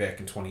happening back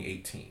in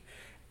 2018.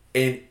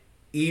 And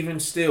even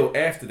still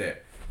after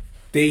that,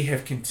 they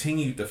have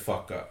continued to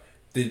fuck up.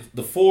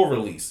 The full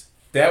release,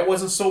 that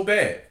wasn't so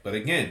bad. But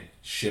again,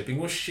 shipping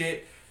was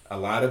shit. A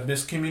lot of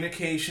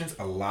miscommunications,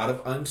 a lot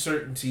of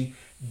uncertainty.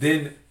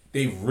 Then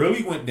they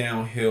really went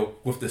downhill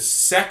with the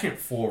second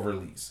full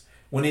release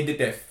when they did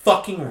that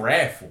fucking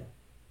raffle.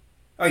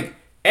 Like,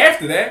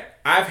 after that,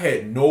 I've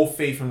had no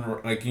faith in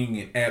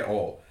Union at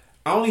all.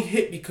 I only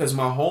hit because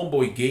my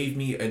homeboy gave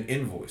me an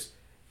invoice.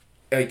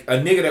 Like, a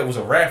nigga that was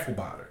a raffle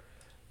botter.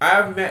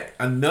 I've met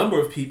a number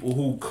of people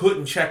who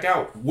couldn't check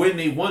out when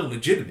they won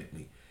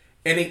legitimately.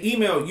 And they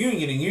emailed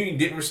Union and Union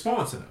didn't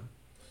respond to them.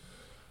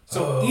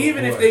 So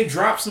even if they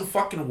drop some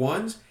fucking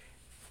ones,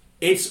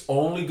 it's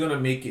only going to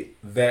make it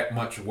that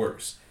much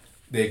worse.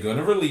 They're going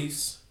to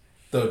release.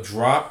 The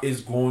drop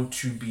is going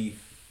to be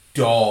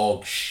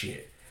dog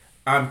shit.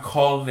 I'm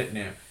calling it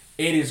now.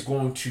 It is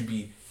going to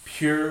be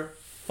pure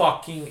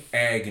fucking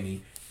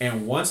agony.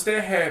 And once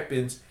that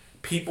happens,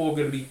 people are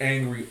going to be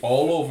angry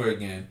all over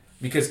again.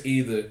 Because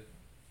either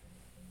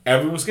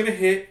everyone's going to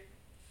hit,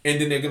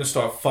 and then they're going to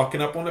start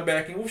fucking up on the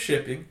back end with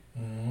shipping,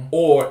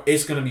 or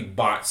it's going to be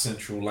bot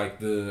central like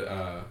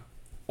the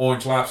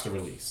Orange Lobster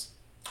release.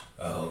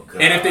 Oh,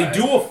 God. And if they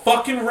do a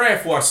fucking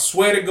raffle, I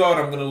swear to God,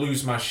 I'm going to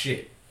lose my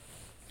shit.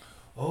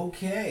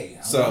 Okay.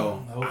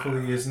 So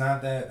hopefully it's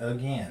not that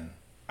again.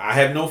 I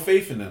have no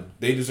faith in them.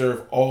 They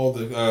deserve all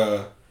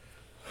the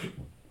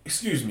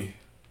excuse me.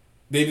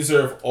 They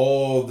deserve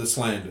all the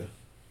slander.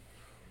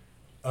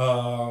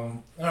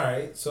 All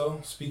right. So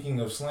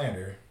speaking of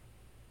slander,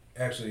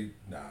 actually,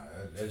 nah,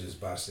 I just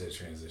botched that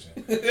transition.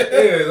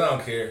 Anyways, I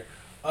don't care.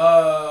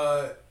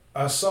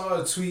 I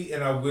saw a tweet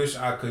and I wish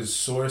I could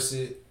source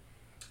it.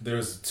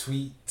 There's a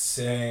tweet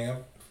saying,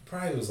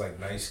 probably was like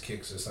Nice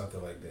Kicks or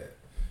something like that.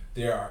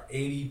 There are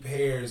 80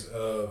 pairs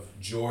of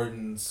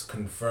Jordans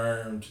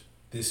confirmed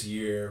this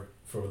year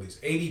for release.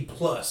 80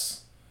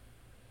 plus.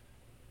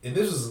 And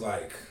this was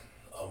like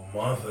a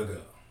month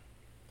ago.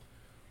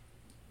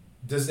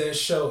 Does that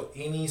show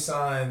any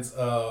signs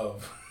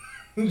of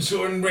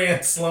Jordan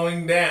Brand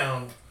slowing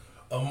down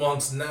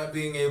amongst not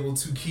being able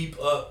to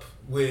keep up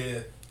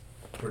with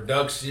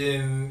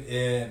production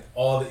and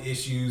all the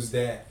issues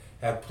that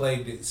have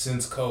plagued it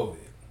since COVID?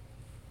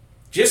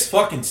 Just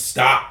fucking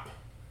stop.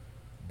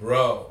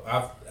 Bro,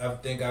 I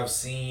think I've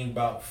seen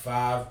about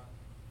 5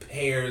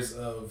 pairs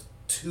of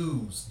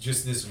 2s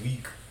just this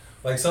week.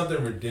 Like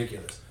something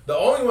ridiculous. The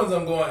only ones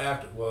I'm going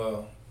after,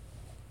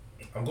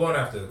 I'm going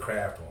after the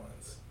craft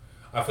ones.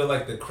 I feel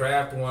like the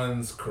craft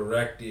ones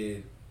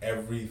corrected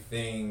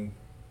everything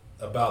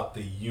about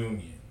the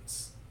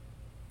unions,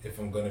 if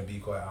I'm going to be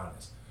quite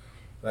honest.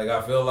 Like,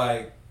 I feel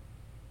like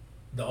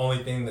the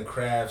only thing the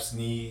crafts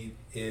need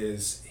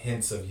is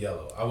hints of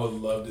yellow. I would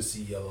love to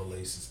see yellow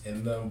laces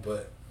in them,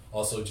 but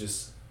also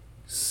just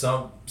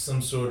some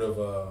sort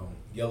of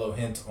yellow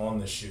hint on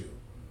the shoe.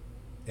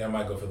 Yeah, I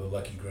might go for the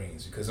lucky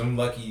greens because them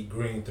lucky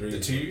green 3s. The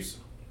 2s?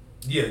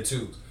 Yeah, the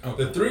 2s.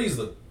 Okay. The 3s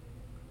look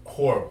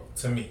horrible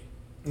to me.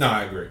 No,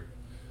 I agree.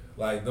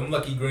 Like, them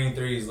lucky green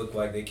 3s look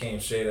like they came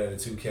straight out of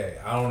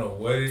 2K. I don't know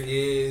what it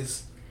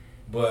is,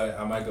 but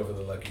I might go for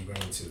the lucky green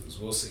 2s.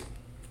 We'll see.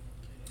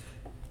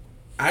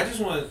 I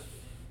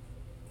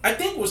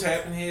think what's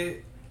happening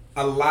here,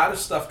 a lot of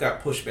stuff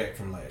got pushed back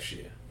from last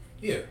year.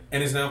 Yeah.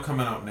 And it's now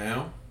coming out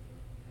now.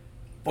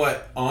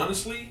 But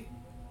honestly,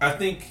 I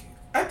think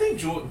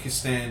Jordan could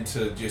stand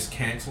to just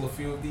cancel a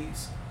few of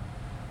these.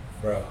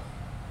 Bro.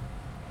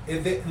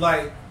 If they,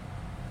 like...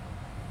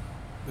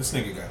 This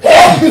nigga got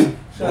it.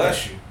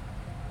 Bless you.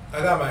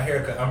 I got my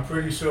haircut. I'm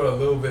pretty sure a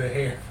little bit of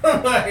hair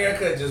from my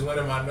haircut just went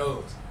in my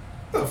nose.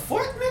 The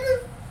fuck,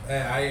 nigga?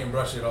 And I didn't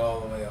brush it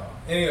all the way off.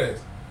 Anyways,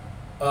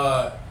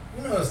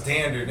 you know it's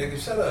dander, nigga.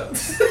 Shut up.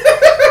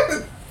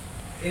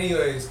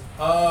 Anyways,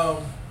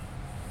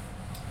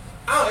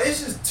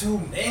 it's just too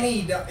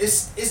many.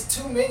 It's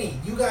too many.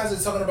 You guys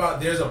are talking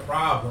about there's a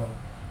problem.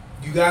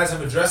 You guys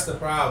have addressed the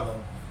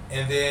problem,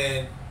 and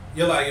then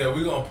you're like, yo,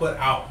 we're gonna put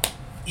out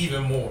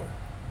even more.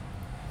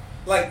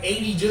 Like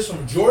 80 just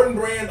from Jordan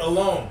Brand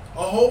alone.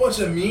 A whole bunch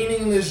of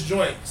meaningless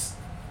joints.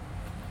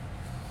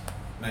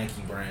 Nike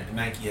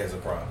has a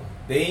problem.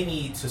 They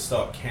need to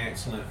start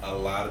canceling a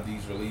lot of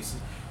these releases.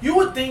 You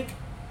would think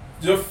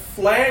the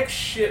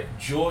flagship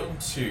Jordan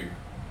 2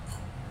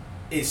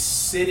 is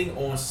sitting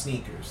on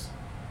sneakers.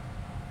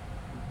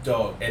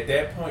 Dog, at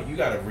that point, you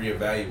gotta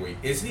reevaluate.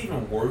 Is it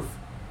even worth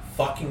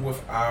fucking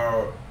with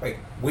our, like,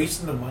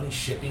 wasting the money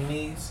shipping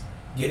these?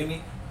 Getting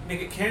me?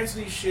 Nigga,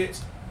 cancel these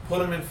shits, put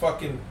them in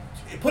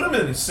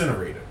an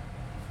incinerator.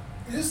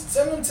 Just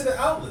send them to the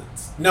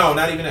outlets. No,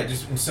 not even that,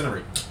 just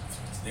incinerate.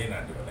 They're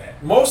not doing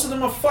that. Most of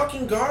them are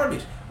fucking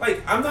garbage.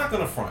 Like, I'm not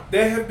gonna front.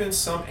 There have been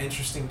some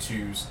interesting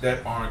 2s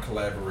that aren't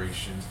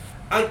collaborations.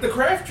 Like the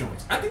craft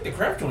joints. I think the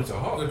craft joints are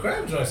hard. The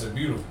craft joints are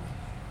beautiful.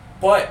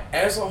 But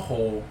as a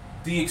whole,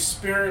 the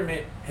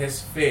experiment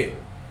has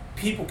failed.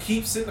 People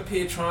keep sitting up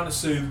here trying to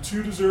say the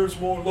 2 deserves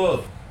more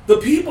love. The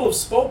people have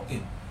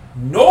spoken.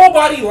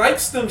 Nobody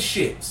likes them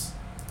shits.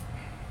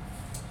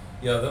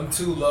 Yo, them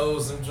 2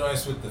 lows, them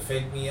joints with the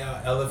fake me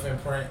out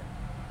elephant print.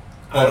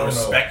 I don't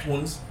respect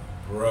ones.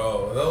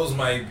 Bro, those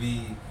might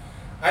be...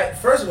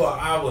 First of all,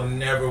 I will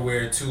never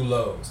wear 2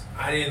 lows.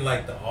 I didn't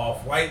like the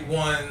off-white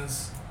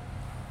ones.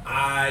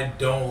 I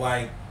don't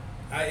like...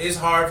 it's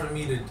hard for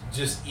me to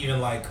just even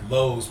like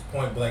lows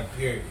point blank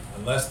period.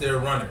 Unless they're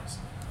runners.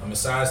 I'm a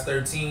size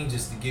 13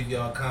 just to give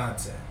y'all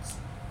context.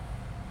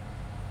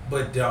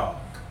 But dog,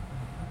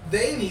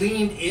 they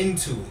leaned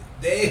into it.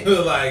 They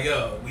were like,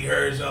 yo, we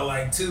heard y'all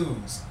like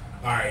 2s.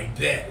 Alright,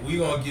 bet. We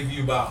gonna give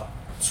you about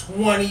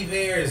 20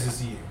 pairs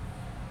this year.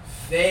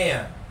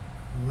 Fam,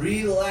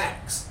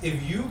 relax.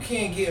 If you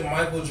can't get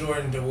Michael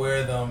Jordan to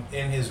wear them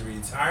in his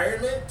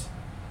retirement,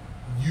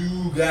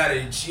 you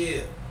gotta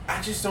chill.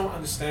 I just don't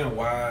understand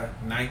why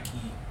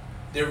Nike...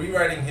 They're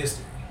rewriting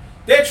history.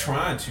 They're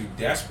trying to,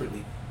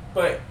 desperately.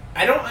 But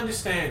I don't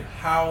understand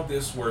how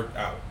this worked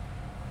out.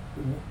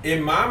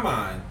 In my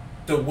mind,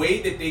 the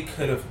way that they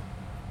could have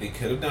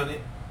done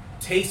it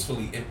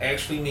tastefully and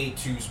actually made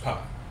 2s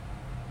pop.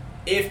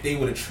 If they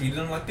would have treated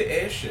them like the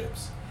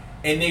airships.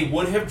 And they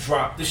would have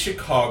dropped the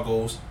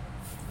Chicagos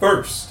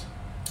first.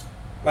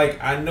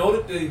 Like, I know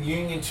that the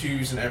Union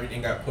 2s and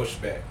everything got pushed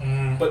back.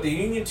 But the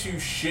Union 2s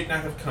should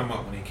not have come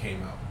out when they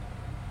came out.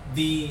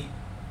 The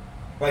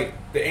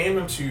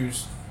AMM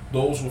 2s,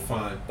 those were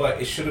fine. But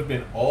it should have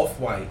been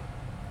off-white.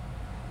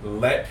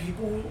 Let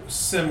people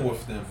sim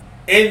with them.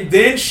 And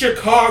then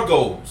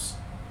Chicagos.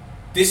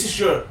 This is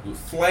your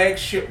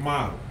flagship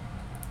model.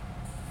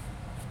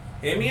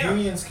 Hear me out.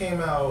 Unions came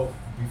out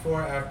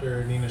before or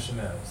after Nina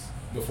Chanel's?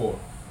 Before.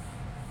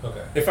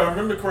 Okay. If I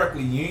remember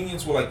correctly,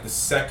 Unions were like the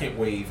second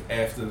wave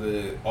after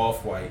the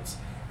Off-Whites.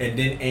 And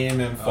then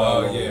AMM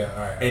followed. Oh, yeah. All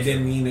right. And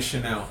then Nina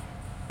Chanel.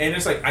 And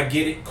it's like, I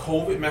get it.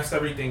 COVID messed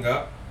everything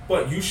up.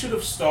 But you should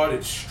have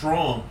started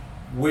strong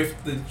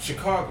with the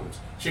Chicago's.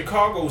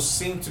 Chicago's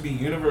seem to be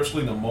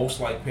universally the most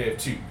liked pair of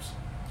 2s.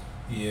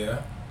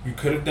 Yeah. You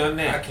could have done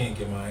that. I can't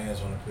get my hands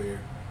on a pair.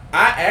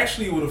 I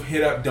actually would have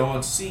hit up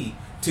Dawn C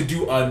to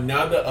do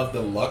another of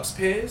the Lux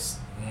pairs.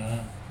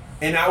 Mm-hmm.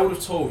 And I would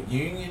have told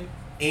Union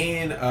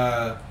and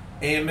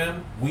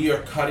AMM, we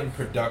are cutting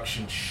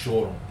production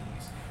short on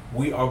these.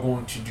 We are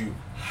going to do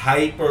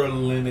hyper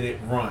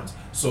limited runs.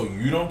 So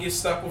you don't get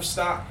stuck with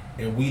stock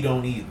and we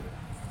don't either.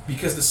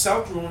 Because the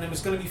sell-through on them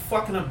is going to be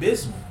fucking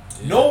abysmal.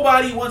 Yeah.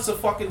 Nobody wants a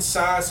fucking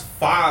size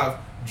 5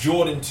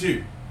 Jordan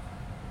 2.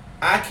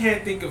 I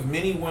can't think of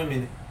many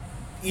women,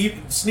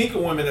 even sneaker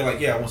women, that are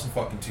like, yeah, I want some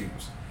fucking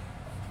 2s.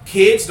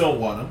 Kids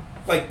don't want them.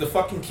 Like, the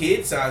fucking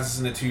kid sizes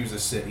in the 2s are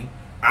city.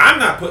 I'm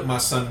not putting my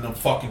son in them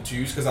fucking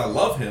 2s because I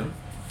love him.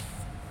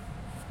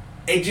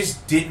 It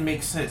just didn't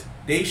make sense.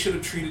 They should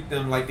have treated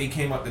them like they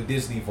came out the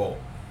Disney Vault.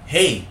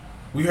 Hey,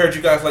 we heard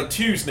you guys like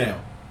 2s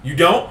now. You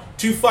don't?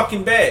 Too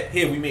fucking bad.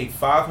 Here, we made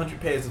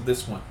 500 pairs of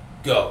this one.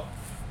 Go.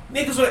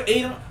 Niggas would have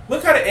ate them.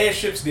 Look how the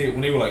airships did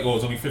when they were like, oh,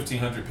 it's only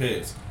 1,500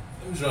 pairs.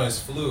 Them joints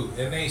flew,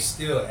 and they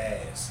still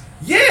ass.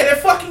 Yeah, they're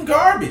fucking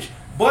garbage.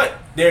 But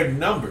they're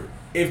numbered.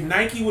 If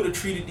Nike would have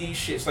treated these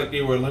shits like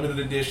they were a limited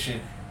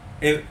edition,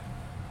 and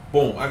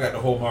boom, I got the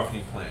whole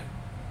marketing plan.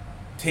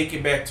 Take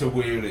it back to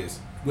where it is.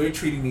 We're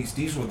treating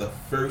these were the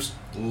first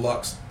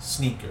Lux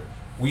sneaker.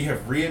 We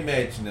have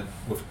reimagined them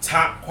with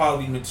top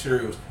quality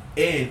materials,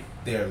 and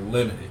they're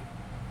limited.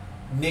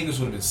 Niggas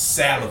would have been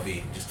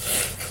salivating. Just,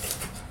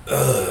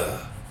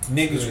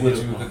 niggas would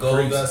have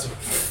gone crazy.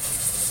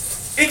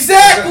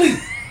 Exactly!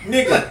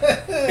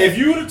 Nigga, if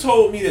you would have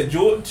told me that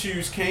Jordan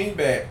 2s came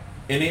back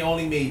and they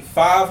only made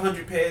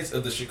 500 pairs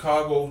of the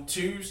Chicago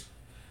 2s,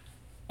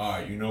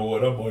 alright, you know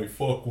what? I might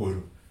fuck with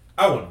them.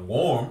 I wouldn't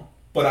warm,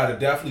 but I'd have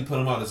definitely put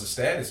them out as a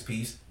status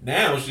piece.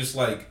 Now it's just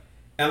like,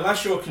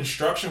 unless you're a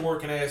construction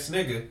working ass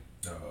nigga.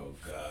 Oh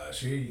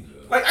gosh, here you go.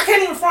 Like, I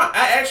can't even front.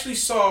 I actually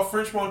saw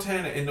French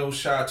Montana in those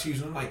Shy 2s,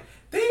 and I'm like,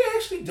 they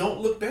actually don't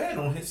look bad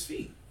on his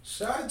feet.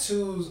 Shy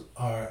 2s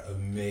are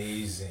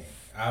amazing.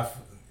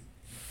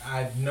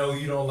 I know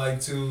you don't like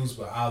 2s,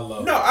 but I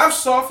love them. No, I've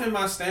softened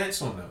my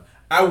stance on them.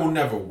 I will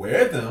never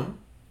wear them,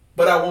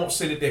 but I won't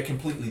say that they're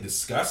completely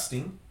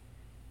disgusting.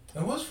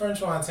 And what's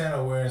French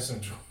Montana wearing some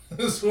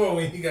Jordans for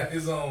when he got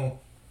his own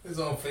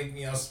fake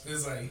me out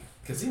spits like?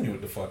 Because he knew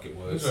what the fuck it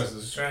was. This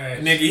was trash.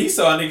 Nigga, he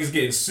saw niggas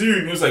getting sued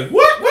and he was like,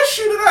 what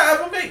shoe did I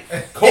ever make?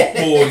 Coke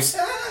boys.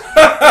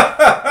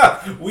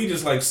 We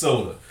just like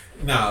soda.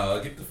 Nah,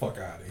 get the fuck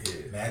out of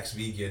here. Max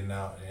V getting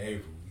out in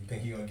April. You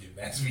think he gonna get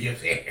Max V up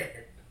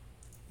there?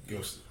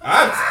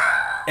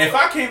 If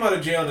I came out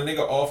of jail and the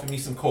nigga offered me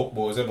some Coke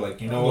boys, I'd be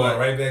like, you know what?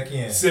 Right back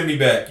in. Send me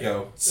back,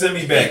 yo. Send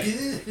me back.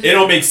 It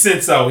don't make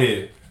sense out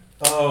here.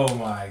 Oh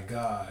my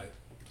god.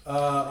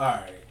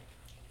 Alright.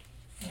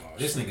 Oh,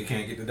 this nigga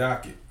can't get the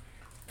docket.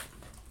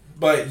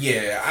 But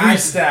yeah,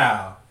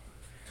 freestyle.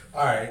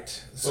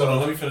 Alright. So hold on,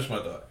 let me finish my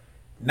thought.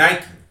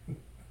 Nike.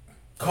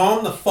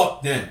 Calm the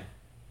fuck down.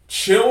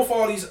 Chill with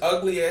all these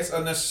ugly ass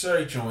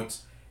unnecessary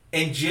joints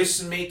and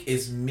just make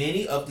as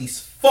many of these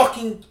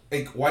fucking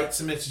like white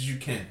cements as you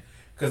can.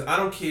 Cause I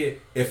don't care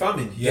if I'm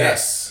in debt,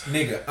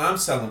 nigga. I'm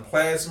selling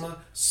plasma,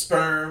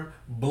 sperm,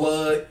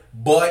 blood,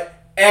 butt,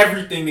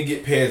 everything to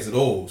get pairs of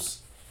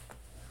those.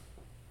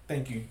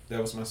 Thank you.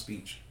 That was my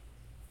speech.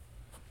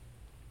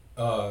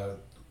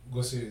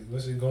 What's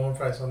your going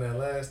price on that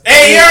last?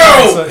 Hey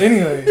yo! So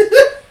anyway.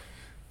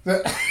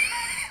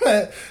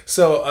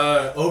 So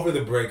over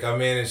the break, I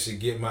managed to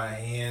get my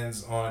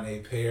hands on a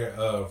pair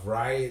of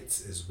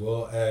Ryats as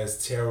well as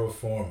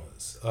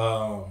Terraformas.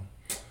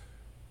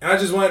 And I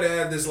just wanted to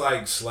have this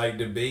like slight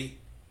debate.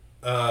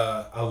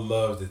 I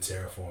love the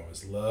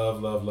Terraformas,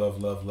 love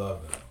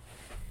them.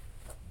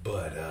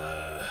 But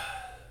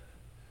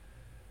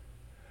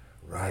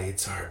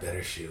Ryats are a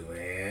better shoe,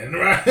 man.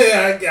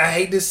 I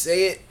hate to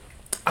say it.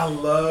 I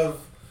love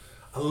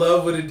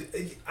what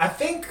it. I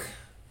think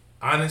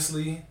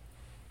honestly.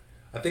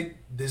 I think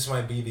this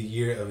might be the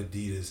year of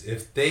Adidas.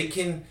 If they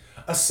can,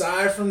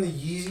 aside from the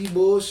Yeezy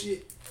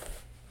bullshit,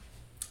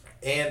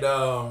 and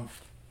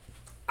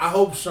I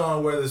hope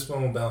Sean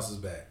Weatherspoon bounces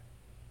back.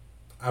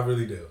 I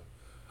really do.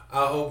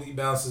 I hope he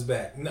bounces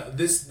back. No,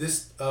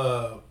 this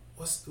what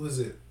was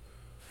it?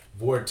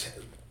 Vortex,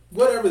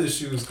 whatever the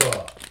shoe is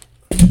called.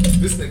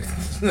 This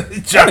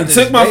nigga Johnny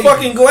took my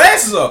fucking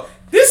glasses off.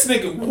 This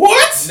nigga,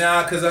 what?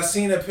 Nah, cause I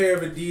seen a pair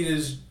of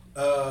Adidas.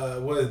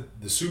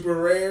 The Super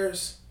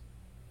Rares.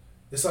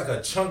 It's like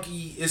a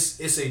chunky.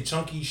 It's a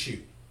chunky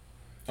shoe.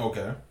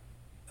 Okay.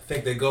 I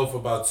think they go for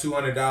about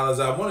 $200.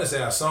 I want to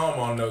say I saw them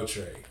on No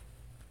Trade.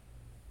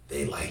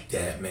 They like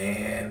that,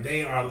 man.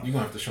 They are. You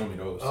gonna have to show me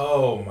those.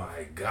 Oh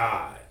my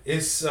god!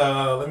 It's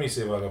let me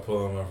see if I can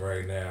pull them up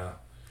right now.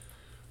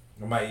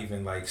 I might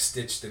even like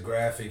stitch the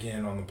graphic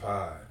in on the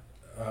pod.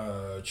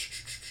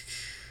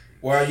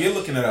 While you're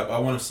looking it up, I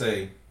want to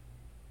say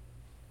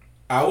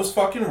I was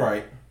fucking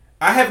right.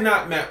 I have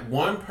not met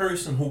one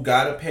person who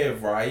got a pair of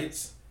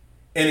Ryats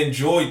and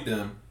enjoyed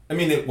them. I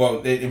mean,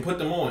 and put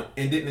them on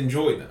and didn't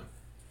enjoy them.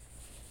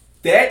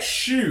 That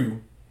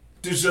shoe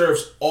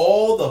deserves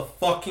all the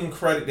fucking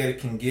credit that it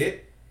can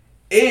get.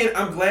 And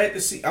I'm glad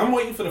to see. I'm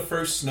waiting for the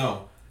first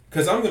snow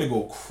because I'm gonna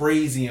go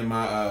crazy in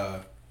my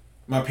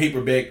my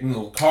paperback,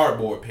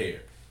 cardboard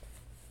pair.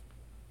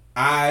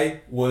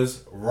 I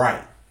was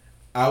right.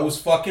 I was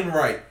fucking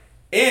right.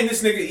 And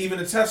this nigga even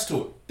attests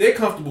to it. They're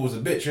comfortable as a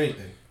bitch, ain't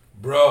they?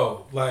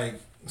 Bro,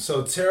 like,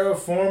 so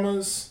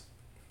Terraformas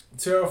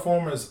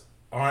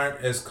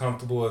aren't as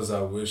comfortable as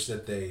I wish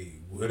that they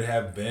would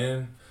have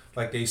been.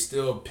 Like, they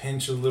still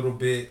pinch a little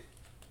bit.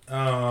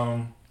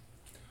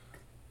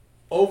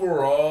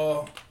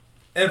 Overall,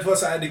 and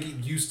plus I had to get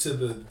used to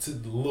the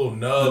little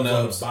nubs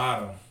on the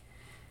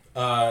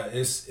bottom.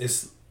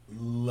 It's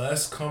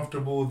less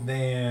comfortable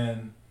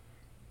than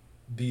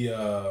the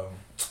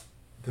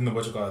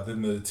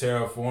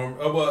Terraform.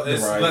 Oh well,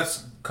 it's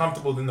less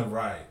comfortable than the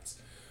Ryats.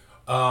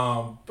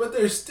 But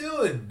they're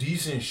still a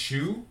decent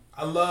shoe.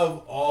 I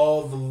love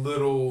all the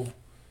little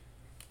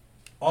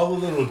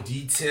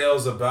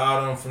details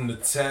about them, from the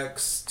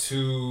text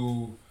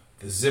to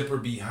the zipper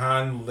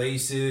behind the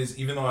laces.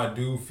 Even though I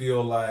do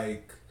feel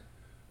like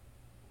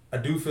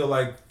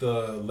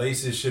the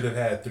laces should have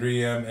had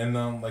 3M in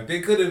them. Like they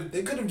could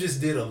have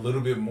just did a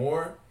little bit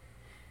more.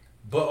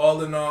 But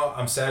all in all,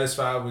 I'm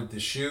satisfied with the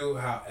shoe.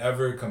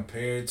 However,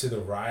 compared to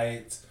the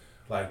Ryats,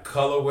 like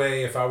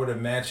colorway, if I were to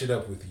match it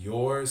up with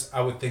yours,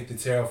 I would think the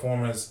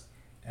Terraformas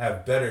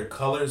have better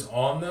colors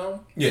on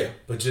them. Yeah.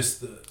 But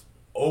just the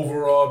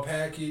overall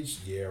package,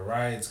 yeah,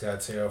 Ryats got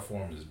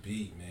Terraformas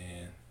beat,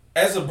 man.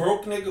 As a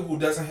broke nigga who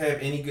doesn't have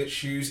any good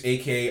shoes,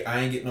 aka I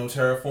ain't get no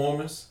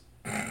Terraformas,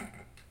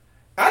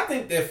 I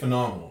think they're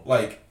phenomenal.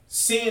 Like,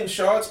 seeing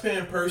Shards pair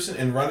in person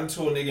and running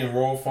to a nigga in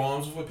Royal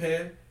Farms with a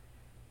pair,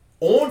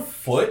 on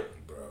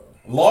foot, bro,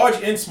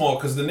 large and small,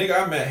 because the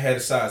nigga I met had a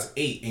size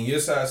 8 and your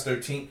size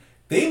 13.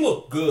 They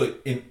look good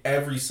in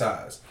every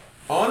size.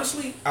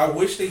 Honestly, I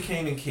wish they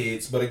came in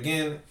kids, but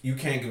again, you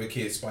can't give a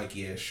kid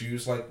spiky ass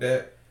shoes like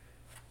that.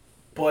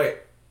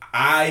 But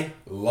I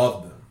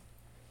love them.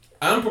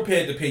 I'm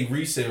prepared to pay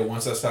resale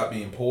once I stop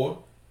being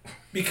poor,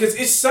 because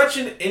it's such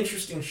an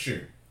interesting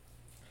shoe.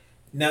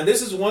 Now,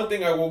 this is one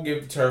thing I will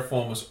give the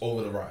Terraformers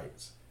over the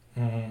Ryats.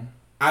 Mm-hmm.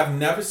 I've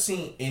never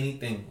seen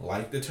anything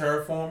like the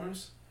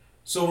Terraformers.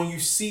 So when you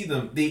see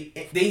them, they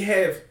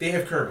have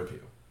curb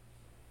appeal.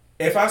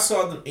 If I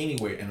saw them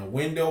anywhere, in a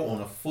window, on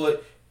a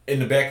foot, in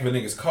the back of a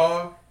nigga's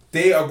car,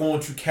 they are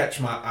going to catch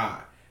my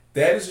eye.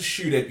 That is a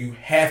shoe that you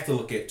have to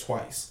look at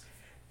twice.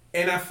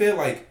 And I feel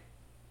like,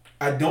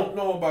 I don't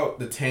know about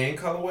the tan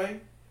colorway,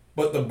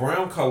 but the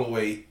brown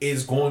colorway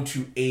is going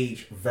to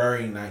age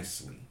very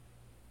nicely.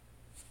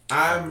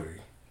 I'm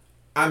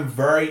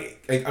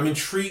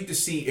intrigued to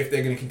see if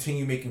they're going to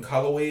continue making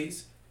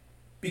colorways,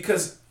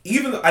 because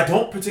even though I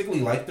don't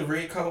particularly like the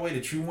red colorway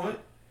that you want.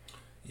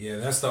 Yeah,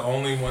 that's the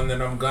only one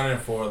that I'm gunning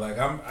for. Like,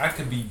 I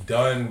could be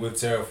done with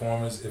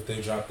Terraformers if they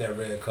drop that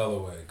red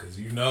colorway, because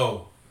you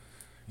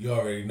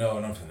already know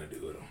what I'm finna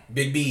do with them.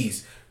 Big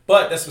B's.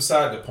 But that's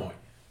beside the point.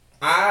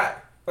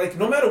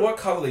 No matter what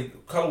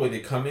colorway they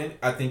come in,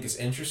 I think it's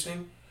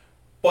interesting.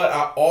 But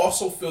I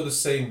also feel the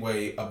same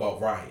way about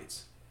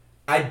Ryats.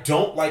 I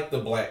don't like the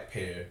black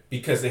pair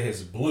because it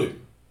has blue.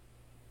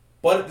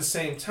 But at the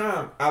same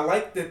time, I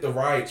like that the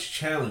Ryats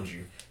challenge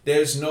you.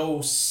 There's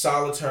no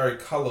solitary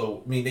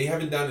color. I mean, they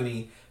haven't done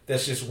any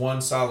that's just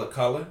one solid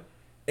color.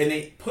 And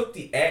they put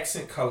the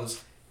accent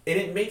colors, and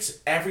it makes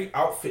every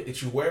outfit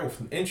that you wear with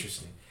them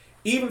interesting.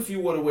 Even if you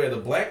were to wear the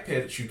black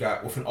pair that you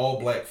got with an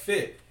all-black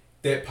fit,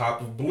 that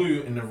pop of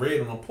blue and the red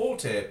on the pull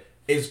tab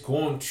is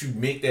going to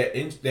make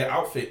that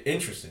outfit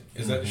interesting.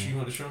 Is that the shoe you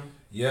want to show me?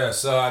 Yeah,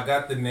 so I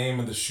got the name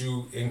of the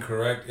shoe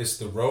incorrect. It's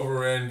the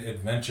Roverin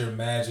Adventure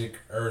Magic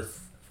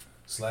Earth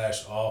 /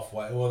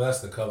 Off-White. Well,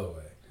 that's the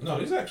colorway. No,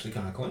 these are actually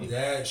kind of clean.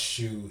 That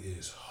shoe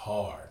is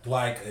hard.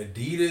 Like,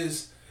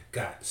 Adidas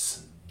got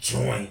some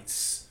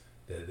joints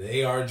that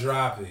they are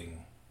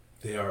dropping.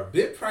 They are a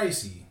bit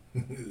pricey,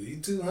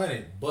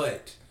 $200,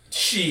 but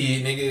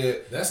shit,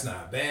 nigga, that's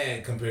not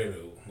bad compared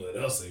to what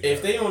else they got.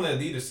 If they on the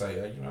Adidas site,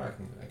 I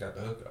got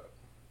the hookup.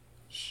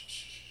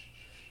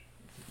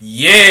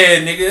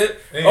 Yeah, nigga.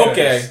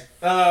 Anyways,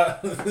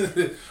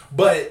 Okay.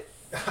 But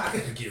I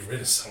gotta get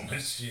rid of so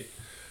much shit.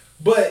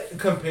 But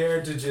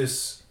compared to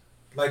just,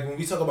 like, when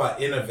we talk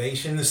about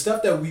innovation, the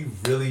stuff that we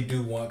really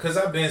do want, because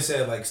I've been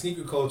said, like,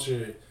 sneaker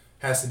culture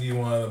has to be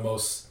one of the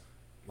most,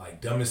 like,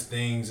 dumbest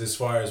things as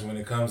far as when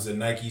it comes to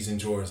Nikes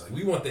and Jordans. Like,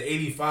 we want the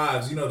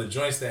 85s, the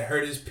joints that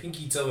hurt his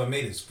pinky toe and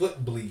made his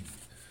foot bleed.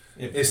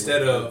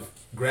 Instead of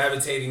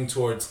gravitating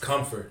towards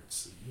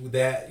comforts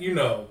that,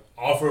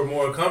 offer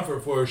more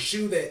comfort for a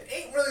shoe that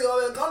ain't really all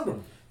that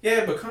comfortable.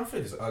 Yeah, but comfort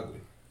is ugly.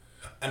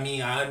 I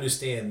mean, I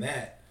understand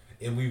that.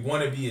 And we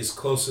want to be as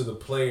close to the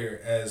player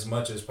as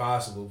much as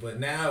possible. But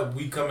now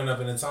we coming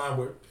up in a time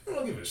where people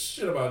don't give a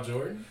shit about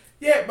Jordan.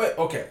 Yeah, but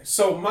okay.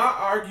 So my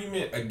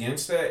argument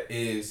against that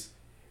is,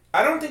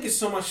 I don't think it's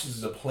so much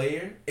as a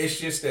player. It's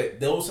just that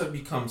those have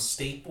become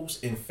staples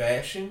in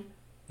fashion.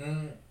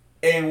 Mm.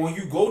 And when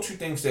you go to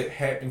things that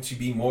happen to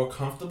be more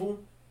comfortable,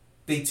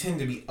 they tend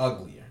to be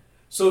uglier.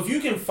 So if you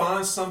can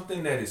find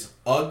something that is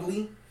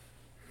ugly,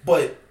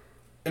 but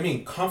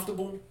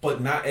comfortable,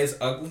 but not as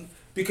ugly,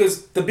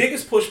 because the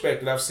biggest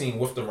pushback that I've seen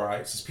with the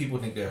Ryats is people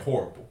think they're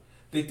horrible.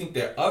 They think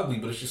they're ugly,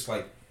 but it's just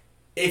like,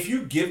 if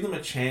you give them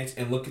a chance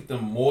and look at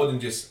them more than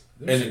just...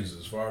 Them shoes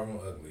is far from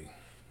ugly.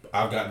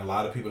 I've gotten a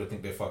lot of people that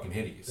think they're fucking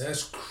hideous.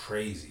 That's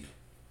crazy.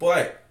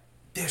 But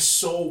they're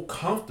so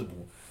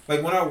comfortable.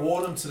 Like when I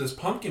wore them to this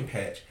pumpkin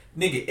patch,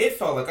 nigga, it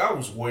felt like I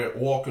was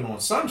walking on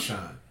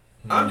sunshine.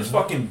 Mm-hmm. I'm just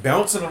fucking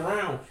bouncing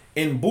around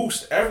and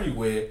boost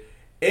everywhere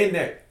in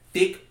that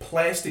thick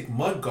plastic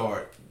mud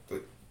guard.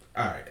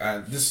 Alright,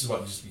 this is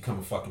about to just become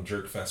a fucking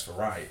jerk fest for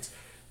Ryats.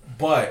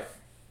 But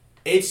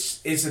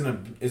it's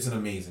an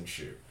amazing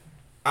shoe.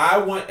 I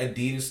want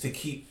Adidas to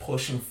keep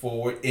pushing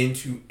forward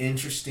into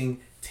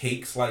interesting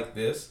takes like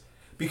this,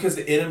 because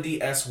the NMD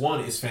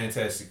S1 is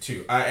fantastic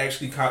too. I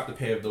actually copped a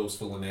pair of those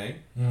for Lene.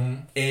 Mm-hmm.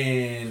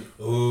 And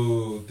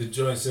ooh, the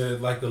joint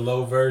said like the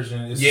low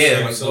version is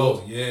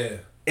yeah.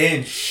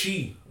 And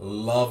she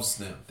loves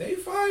them. They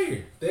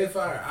fire.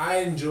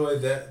 I enjoy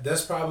that.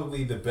 That's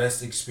probably the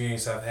best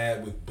experience I've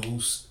had with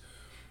Boost.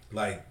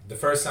 Like the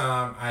first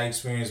time I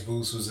experienced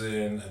Boost was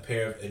in a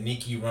pair of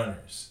Aniki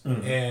runners.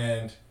 Mm-hmm.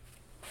 And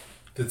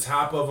the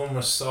top of them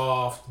were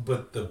soft,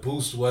 but the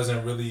Boost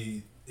wasn't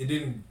really... It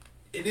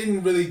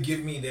didn't really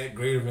give me that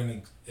great of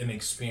an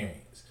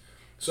experience.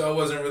 So I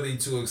wasn't really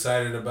too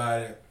excited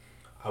about it.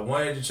 I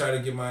wanted to try to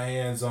get my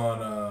hands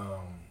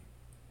on...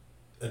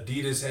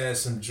 Adidas had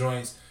some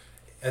joints.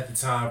 At the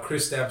time,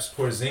 Kristaps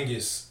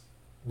Porzingis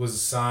was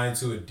assigned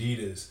to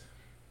Adidas.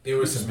 There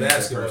were some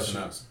basketball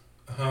shoes.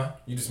 Huh?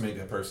 You just made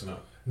that person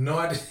up. No,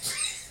 I didn't.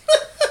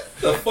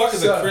 The fuck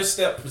is a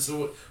Kristaps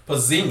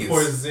Porzingis?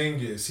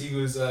 Porzingis.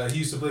 He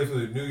used to play for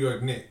the New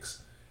York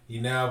Knicks. He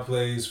now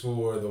plays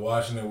for the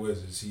Washington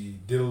Wizards. He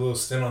did a little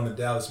stint on the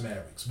Dallas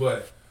Mavericks,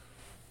 but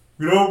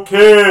we don't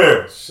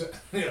care. Fuck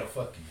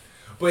you.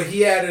 But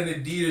he had an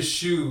Adidas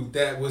shoe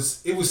that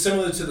was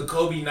similar to the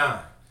Kobe 9.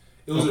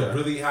 It was a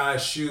really high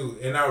shoe,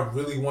 and I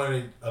really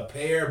wanted a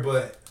pair,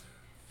 but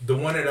the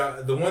one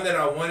that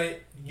I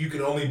wanted, you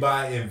could only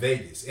buy in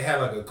Vegas. It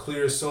had like a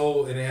clear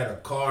sole, and it had a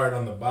card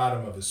on the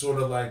bottom of it,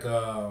 sort of like.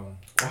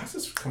 Why is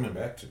this coming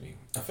back to me?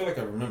 I feel like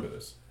I remember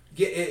this.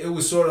 Yeah, it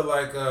was sort of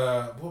like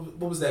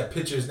what was that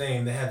pitcher's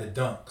name that had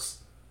the dunks?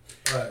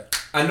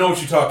 I know what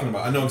you're talking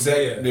about. I know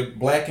exactly. Yeah. The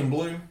black and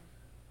blue.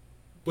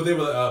 But they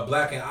were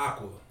black and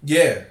aqua.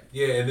 Yeah.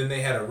 Yeah, and then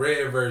they had a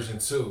red version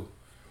too.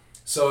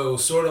 So it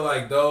was sort of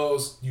like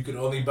those. You could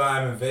only buy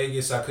them in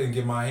Vegas. I couldn't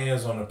get my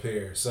hands on a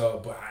pair. So,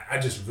 but I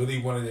just really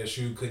wanted that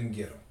shoe. Couldn't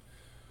get them.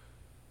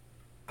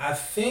 I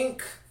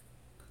think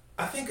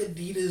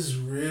Adidas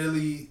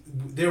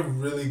they're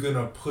really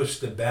gonna push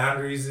the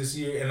boundaries this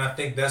year, and I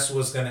think that's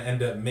what's gonna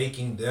end up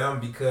making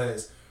them,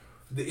 because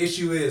the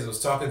issue is, I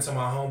was talking to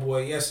my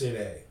homeboy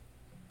yesterday.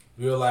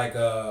 We were like,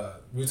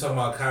 we were talking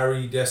about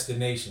Kyrie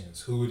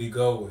destinations. Who would he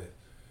go with?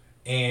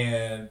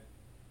 And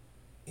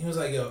he was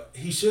like, yo,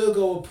 he should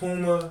go with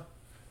Puma,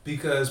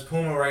 because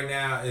Puma right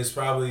now is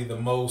probably the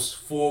most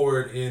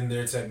forward in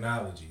their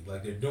technology.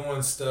 Like, they're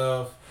doing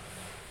stuff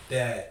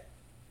that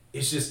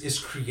it's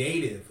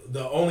creative.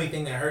 The only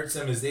thing that hurts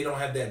them is they don't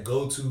have that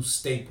go-to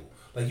staple.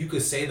 Like, you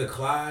could say the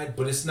Clyde,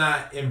 but it's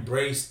not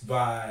embraced.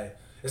 Nobody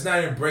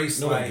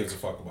gives a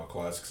fuck about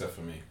Clydes except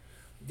for me.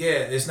 Yeah,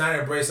 it's not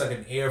embraced like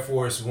an Air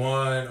Force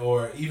One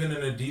or even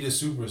an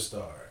Adidas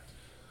Superstar.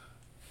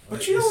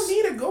 But you don't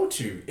need a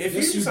go-to.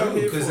 Yes, you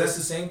do, because that's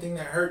the same thing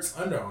that hurts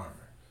Under Armour.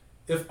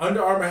 If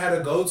Under Armour had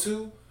a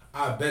go-to,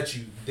 I bet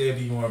you they'd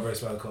be more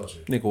embraced by the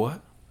culture. Nigga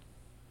what?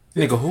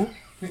 Nigga who?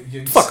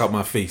 Fuck out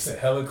my face. It's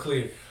hella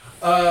clear.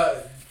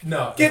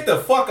 No. Get the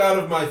fuck out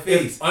of my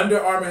face. If Under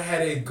Armour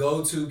had a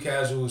go-to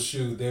casual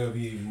shoe, they would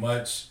be a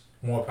much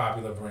more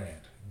popular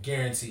brand.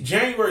 Guaranteed.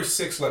 January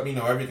 6th let me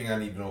know everything I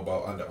need to know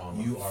about Under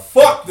Armour. You are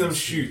fuck them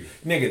shoes.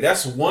 Nigga,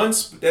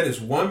 that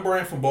is one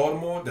brand from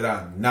Baltimore that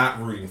I'm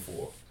not rooting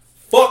for.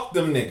 Fuck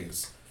them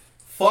niggas.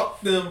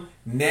 Fuck them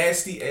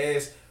nasty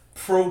ass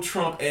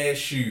pro-Trump ass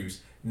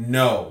shoes.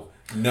 No.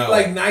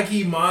 Like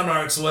Nike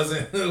Monarchs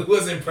wasn't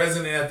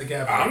president at the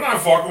Capitol. I'm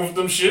not fucking with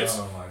them shits.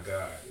 Oh my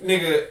god.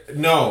 Nigga,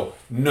 no.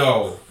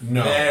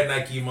 Bad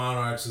Nike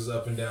Monarchs was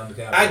up and down the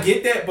Capitol. I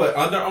get that, but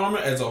Under Armour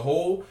as a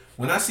whole,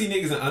 when I see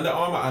niggas in Under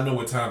Armour, I know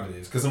what time it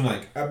is. Because I'm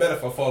like, I bet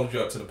if I followed you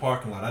up to the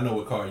parking lot, I know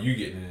what car you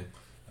getting in.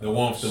 The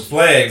one with the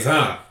flags,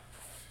 huh?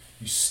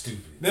 You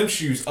stupid. Them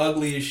shoes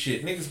ugly as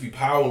shit. Niggas be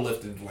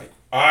powerlifting like,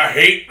 I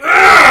hate.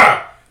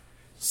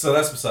 So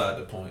that's beside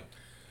the point.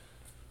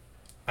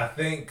 I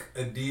think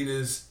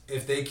Adidas,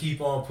 if they keep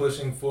on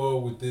pushing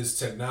forward with this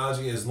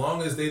technology, as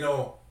long as they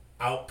don't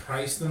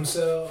outprice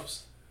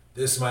themselves,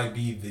 this might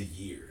be the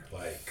year.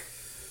 Like,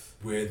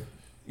 where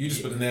you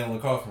just put the nail in the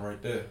coffin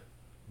right there.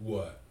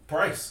 What?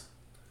 Price.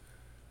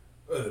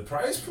 The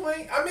price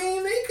point? I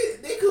mean,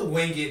 they could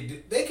wing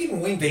it. They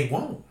can wing. They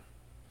won't.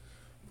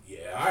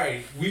 Yeah, all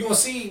right. We gonna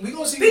see. They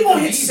gonna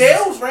hit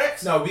sales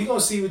racks. No, we gonna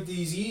see with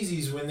these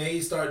Yeezys when they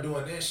start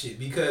doing that shit,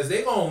 because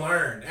they gonna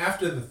learn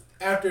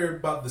after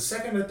about the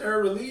second or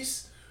third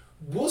release.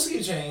 We'll see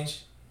a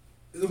change.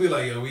 It'll be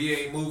like, yo, we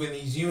ain't moving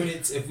these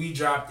units. If we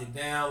dropped it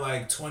down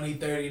like $20,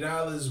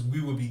 $30, we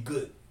would be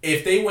good.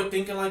 If they were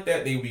thinking like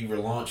that, they would be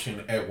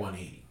relaunching at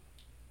 180.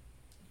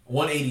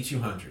 180,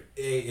 200.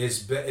 It's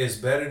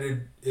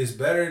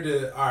better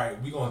to all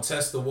right, we're gonna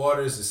test the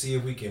waters to see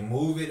if we can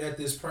move it at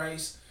this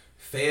price.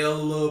 Fail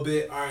a little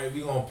bit, all right,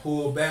 we're gonna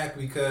pull back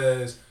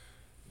because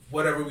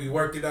whatever we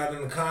worked it out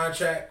in the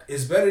contract.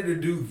 It's better to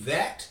do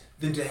that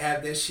than to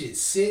have that shit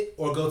sit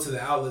or go to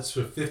the outlets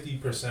for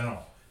 50%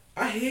 off.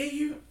 I hear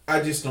you.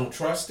 I just don't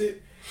trust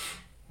it.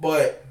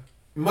 But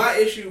my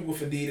issue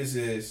with Adidas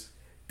is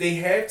they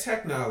have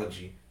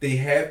technology. They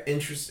have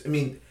interest. I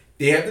mean,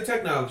 they have the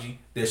technology.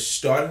 They're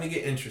starting to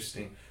get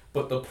interesting.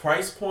 But the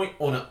price point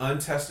on an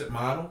untested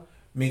model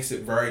makes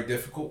it very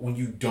difficult when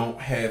you don't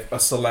have a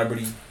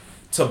celebrity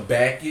to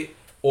back it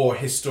or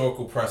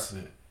historical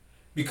precedent.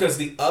 Because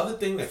the other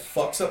thing that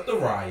fucks up the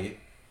Riot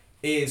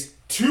is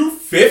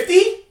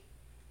 $250?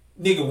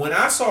 Nigga, when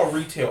I saw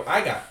retail,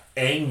 I got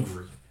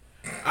angry.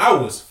 I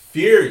was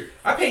furious.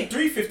 I paid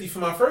 $350 for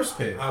my first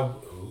pair.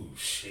 Oh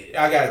shit!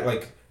 I got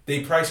like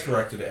they price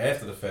corrected it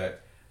after the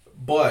fact.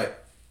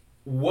 But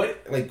what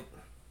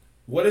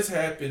has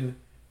happened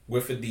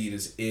with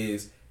Adidas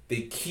is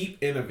they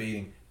keep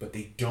innovating, but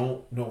they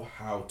don't know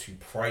how to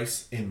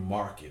price and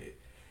market it.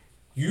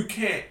 You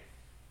can't.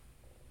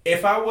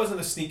 If I wasn't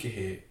a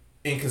sneakerhead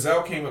and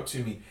Cazal came up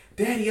to me,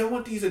 Daddy, I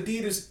want these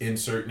Adidas.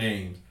 Insert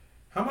names.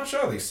 How much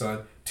are they,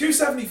 son?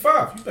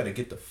 $275. You better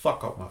get the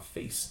fuck out my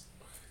face.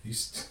 You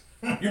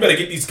better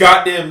get these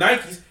goddamn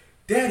Nikes.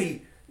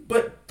 Daddy,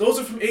 but those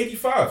are from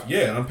 85.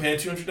 Yeah, and I'm paying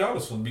 $200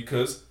 for them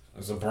because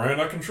it's a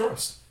brand I can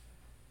trust.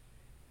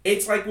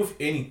 It's like with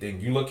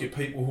anything. You look at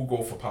people who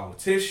go for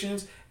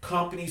politicians,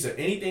 companies, or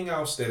anything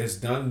else that has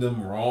done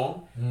them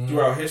wrong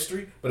throughout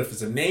history, but if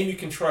it's a name you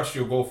can trust,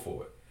 you'll go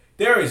for it.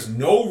 There is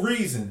no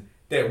reason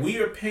that we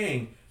are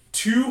paying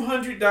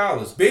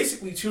 $200,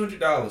 basically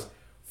 $200,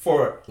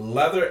 for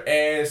leather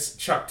ass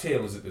Chuck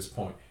Taylors at this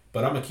point.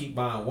 But I'm going to keep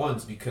buying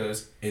ones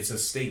because it's a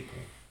staple.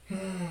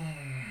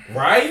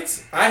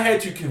 Right? I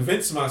had to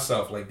convince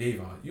myself, like,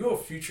 Davon, you're a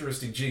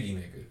futuristic jiggy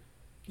nigga.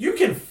 You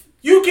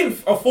can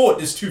afford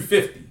this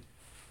 $250.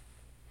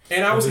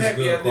 And I was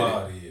happy I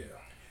did it.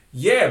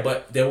 Yeah,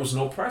 but there was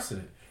no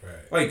precedent.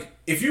 Right. Like,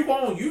 if you go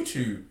on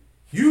YouTube,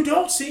 you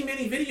don't see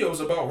many videos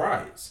about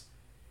riots.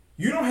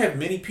 You don't have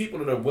many people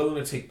that are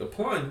willing to take the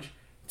plunge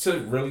to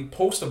really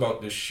post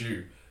about this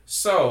shoe.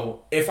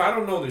 So, if I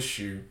don't know this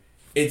shoe,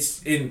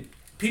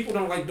 people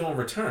don't like doing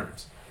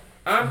returns.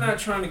 I'm not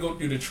trying to go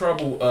through the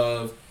trouble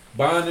of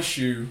buying the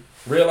shoe,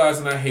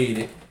 realizing I hate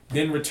it,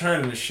 then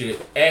returning the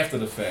shit after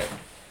the fact.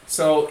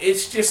 So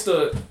it's just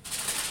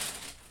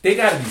they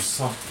got to do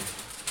something.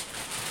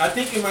 I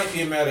think it might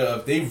be a matter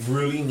of they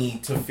really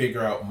need to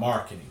figure out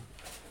marketing.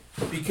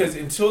 Because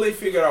until they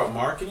figure out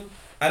marketing,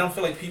 I don't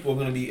feel like people are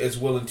going to be as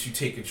willing to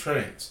take a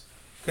chance.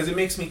 Because it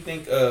makes me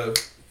think of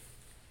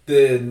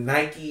the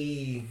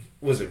Nike,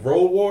 was it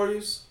Road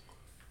Warriors?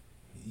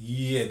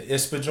 Yeah, the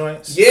ISPA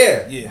joints?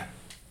 Yeah. Yeah.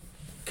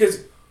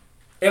 Because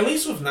at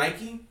least with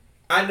Nike,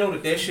 I know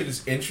that shit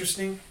is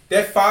interesting.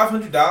 That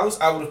 $500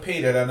 I would have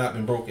paid had I not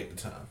been broke at the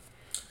time.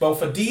 But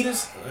with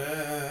Adidas,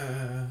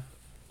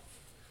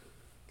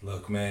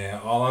 Look, man,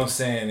 all I'm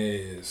saying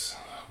is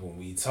when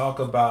we talk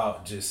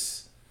about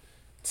just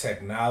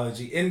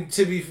technology, and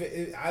to be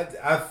fair,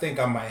 I think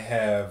I might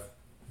have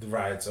the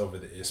Ryats over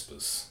the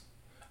ISPAs.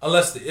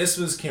 Unless the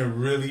ISPAs can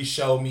really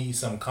show me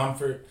some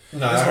comfort,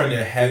 no, it's I heard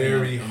going to they're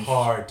be very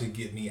hard to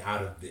get me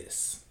out of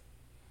this.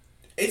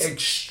 It's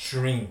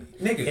extremely.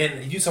 Nigga.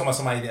 And you talking about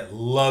somebody that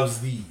loves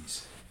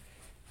these.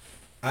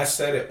 I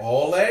said it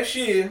all last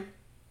year.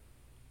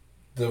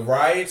 The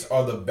Ryats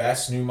are the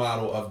best new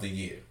model of the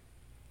year.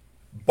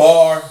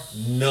 Bar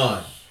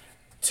none.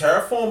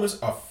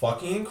 Terraformas are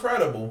fucking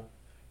incredible.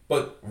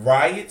 But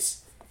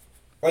Ryats,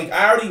 like,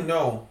 I already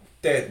know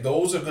that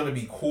those are going to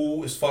be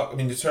cool as fuck. I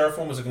mean, the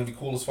Terraformas are going to be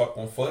cool as fuck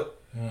on foot.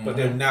 But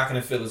they're not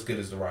going to feel as good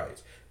as the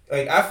Ryats.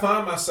 Like, I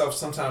find myself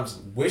sometimes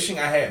wishing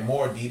I had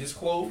more Adidas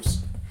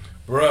clothes.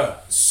 Bruh.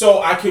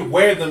 So I could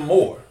wear them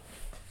more.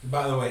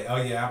 By the way,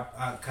 oh yeah,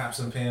 I copped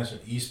some pants from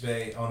East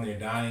Bay on their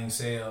dining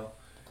sale.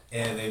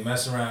 And they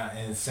messed around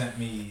and sent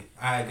me,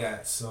 I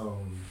got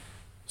some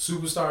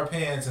Superstar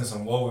pants and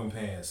some woven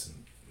pants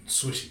and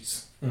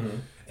swishies. Mm-hmm.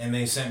 And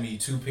they sent me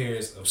 2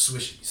 pairs of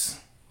swishies.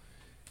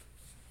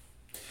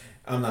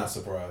 I'm not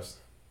surprised.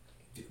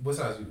 What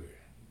size you wear?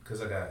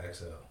 Because I got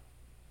XL.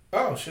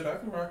 Oh, shit, I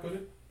can rock with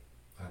it.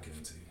 I'll give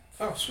it to you.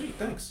 Oh, sweet.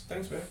 Thanks,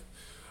 man.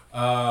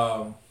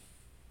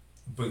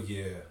 But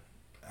yeah,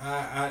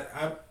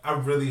 I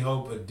really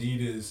hope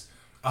Adidas,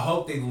 I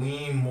hope they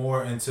lean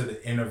more into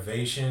the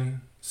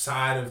innovation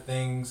side of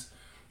things.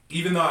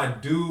 Even though I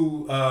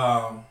do,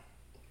 I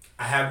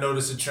have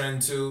noticed a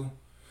trend too.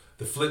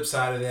 The flip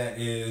side of that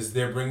is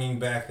they're bringing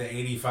back the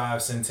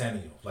 85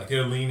 Centennial. Like,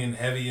 they're leaning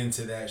heavy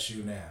into that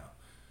shoe now.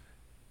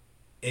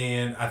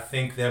 And I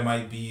think that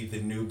might be the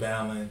New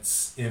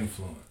Balance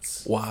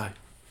influence. Why?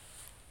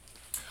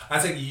 I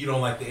take it you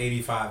don't like the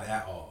 85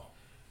 at all.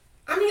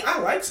 I mean, I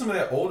like some of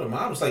that older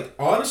models. Like,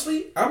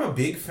 honestly, I'm a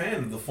big fan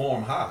of the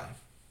Form High.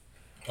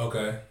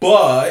 Okay.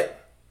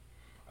 But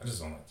I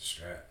just don't like the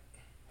strap.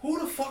 who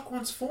the fuck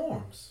wants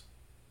forms?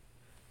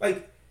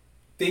 Like,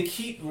 they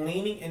keep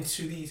leaning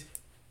into these.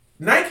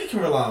 Nike can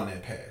rely on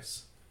that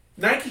pass.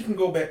 Nike can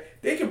go back.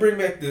 They can bring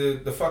back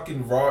the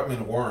fucking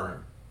Rodman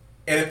worm.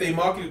 And if they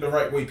market it the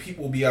right way,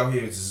 people will be out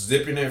here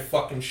zipping their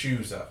fucking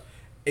shoes up.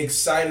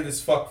 Excited as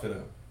fuck for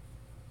them.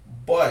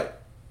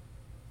 But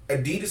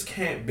Adidas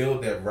can't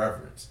build that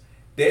reverence.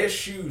 Their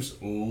shoes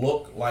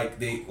look like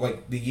the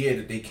year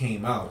that they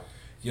came out.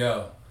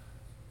 Yo,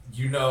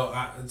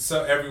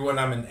 so everyone,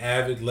 I'm an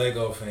avid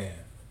Lego fan.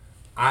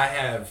 I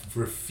have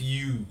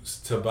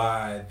refused to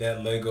buy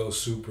that Lego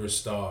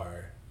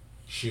Superstar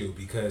shoe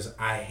because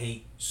I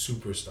hate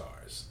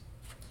superstars.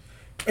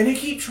 And they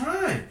keep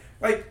trying.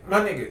 Like, my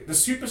nigga, the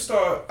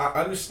Superstar,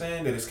 I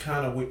understand that it's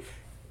kind of weird.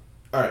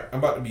 Alright, I'm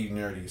about to be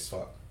nerdy as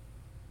fuck.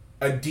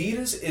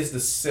 Adidas is the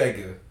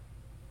Sega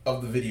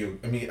of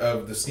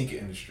the sneaker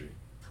industry.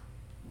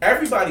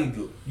 Everybody,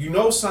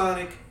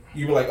 Sonic,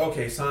 you were like,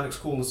 okay, Sonic's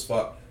cool as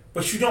fuck,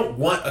 but you don't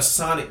want a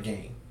Sonic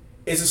game.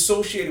 It's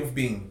associated with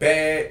being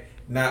bad,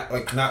 not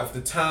with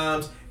the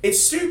times.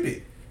 It's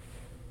stupid.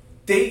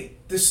 The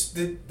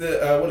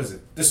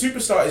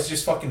Superstar is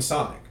just fucking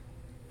Sonic.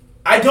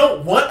 I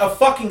don't want a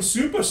fucking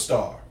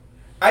superstar.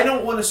 I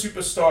don't want a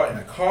superstar in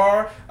a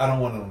car. I don't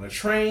want it on a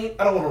train.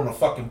 I don't want it on a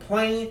fucking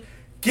plane.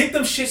 Get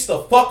them shits the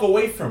fuck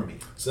away from me.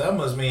 So that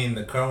must mean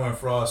the Kerwin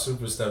Frost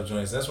Super Stuff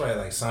joints. That's why I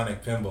like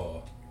Sonic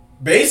Pinball.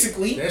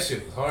 Basically. That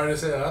shit was hard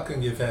as hell. I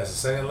couldn't get past the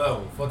second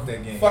level. Fuck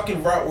that game.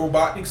 Fucking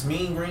Robotnik's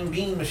Mean Green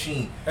Bean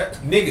Machine.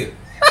 Nigga.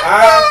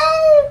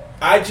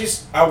 I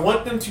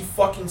want them to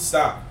fucking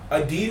stop.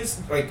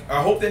 Adidas, like,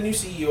 I hope that new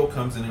CEO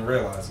comes in and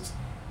realizes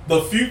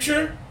the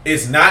future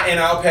is not in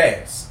our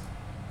past.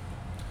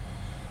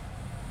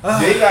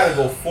 They gotta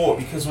go forward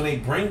because when they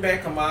bring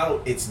back a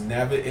model, it's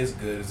never as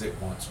good as it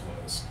once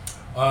was.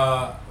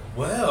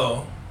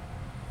 Well,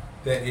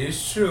 that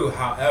is true.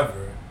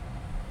 However,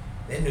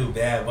 that new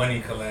Bad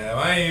Bunny collab,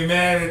 I ain't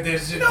mad at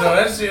this shit. No. Though.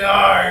 That shit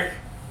hard.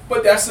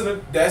 But that's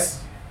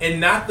and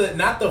not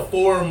the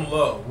Forum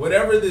Low.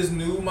 Whatever this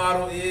new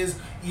model is,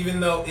 even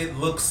though it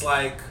looks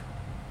like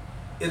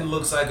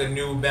a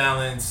New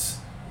Balance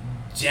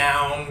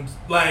Jound,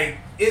 like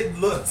it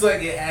looks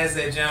like it has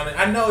that Jound.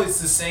 I know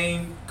it's the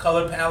same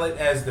color palette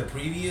as the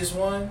previous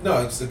one.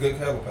 No, it's a good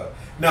color palette.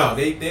 No,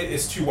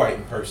 it's too white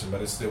in person,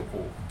 but it's still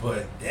cool.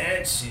 But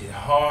that shit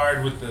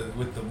hard with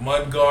the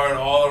mud guard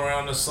all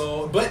around the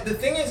sole. But the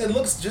thing is, it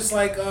looks just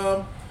like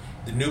the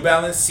New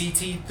Balance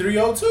CT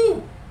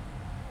 302.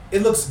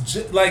 It looks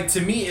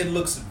to me, it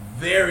looks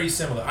very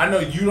similar. I know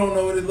you don't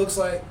know what it looks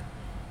like,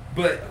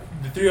 but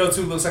the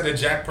 302 looks like a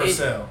Jack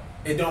Purcell.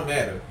 It don't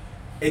matter.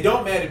 It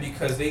don't matter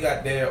because they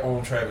got their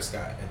own Travis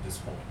Scott at this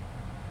point.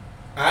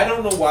 I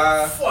don't know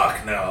why.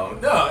 Fuck no.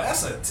 No,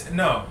 that's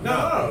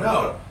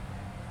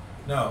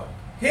no.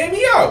 Hear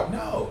me out.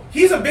 No.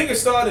 He's a bigger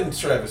star than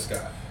Travis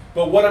Scott.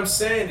 But what I'm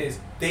saying is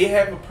they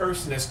have a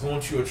person that's going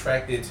to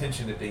attract the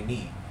attention that they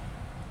need.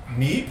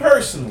 Me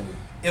personally.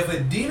 If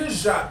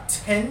Adidas dropped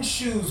 10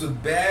 shoes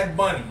with Bad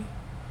Bunny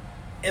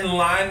and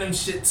line them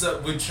shits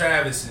up with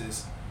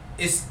Travis's,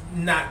 it's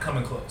not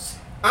coming close.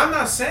 I'm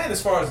not saying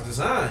as far as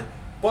design,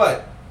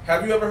 but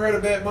have you ever heard a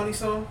Bad Bunny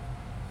song?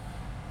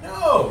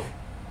 No.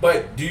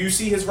 But do you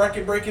see his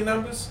record-breaking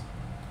numbers?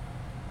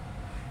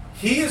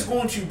 He is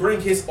going to bring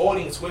his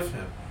audience with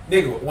him.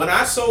 Nigga, when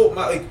I sold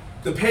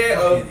the pair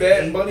of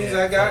Bad Bunnies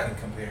I got. In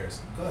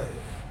comparison. Go ahead.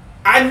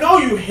 I know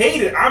you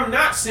hate it. I'm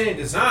not saying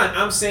design.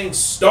 I'm saying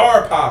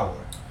star power.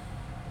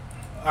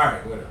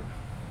 Alright, whatever.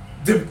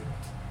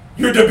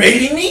 You're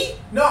debating me?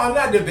 No, I'm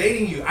not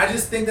debating you. I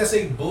just think that's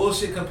a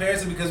bullshit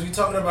comparison because we're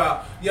talking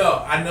about,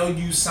 I know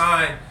you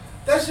signed.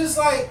 That's just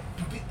like,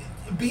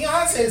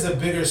 Beyonce is a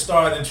bigger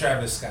star than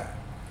Travis Scott.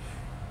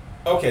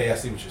 Okay, I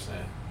see what you're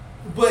saying.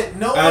 But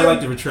I'd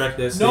like to retract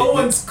that statement. No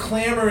one's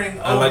clamoring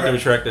over... I'd like to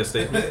retract that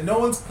statement. No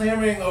one's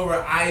clamoring over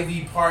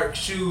Ivy Park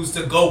shoes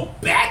to go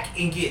back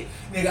and get...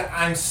 Nigga,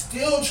 I'm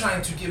still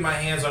trying to get my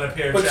hands on a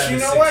pair of Travis 60s. But you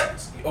know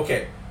what?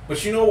 Okay.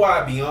 But you know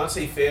why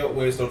Beyonce failed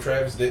whereas though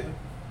Travis didn't?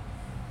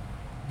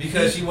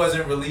 Because she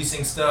wasn't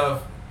releasing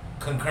stuff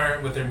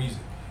concurrent with her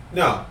music.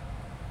 No,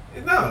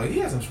 he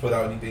hasn't put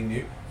out anything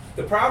new.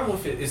 The problem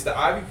with it is the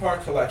Ivy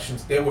Park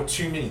collections, there were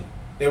too many.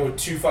 There were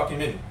too fucking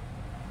many.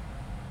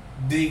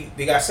 They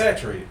got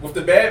saturated. With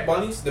the Bad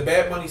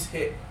Bunnies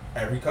hit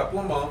every couple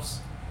of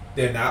months.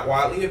 They're not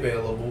widely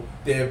available.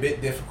 They're a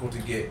bit difficult to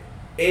get.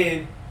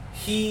 And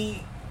his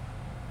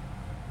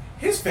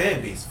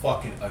fan base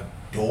fucking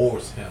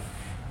adores him.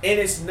 And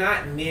it's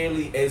not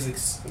nearly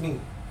as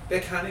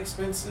they're kind of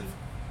expensive,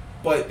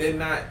 but they're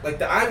not like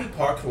the Ivy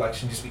Park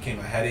collection just became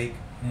a headache,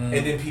 and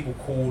then people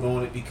cooled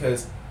on it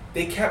because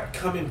they kept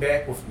coming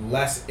back with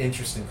less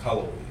interesting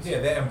colorways.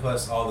 Yeah, that and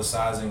plus all the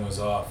sizing was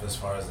off as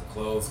far as the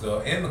clothes go,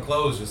 and the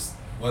clothes just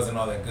wasn't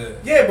all that good.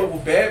 Yeah, but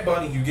with Bad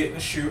Bunny, you get in a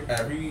shoot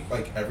every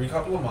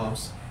couple of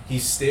months.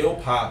 He's still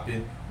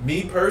popping.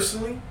 Me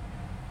personally,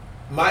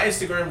 my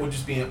Instagram would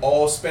just be in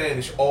all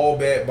Spanish, all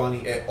Bad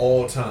Bunny at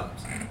all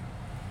times.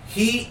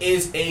 He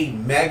is a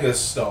mega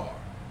star.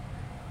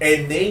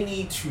 And they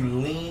need to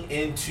lean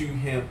into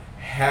him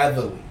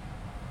heavily.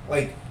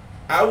 Like,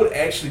 I would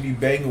actually be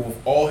banging with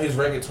all his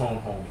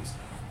reggaeton homies.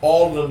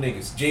 All of them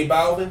niggas. J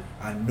Balvin,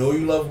 I know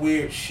you love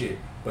weird shit,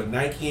 but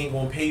Nike ain't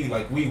gonna pay you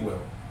like we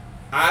will.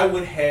 I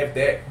would have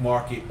that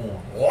market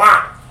on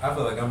lock. I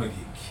feel like I'm gonna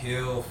get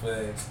killed for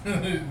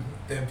that.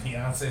 That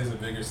Beyonce is a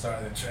bigger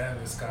star than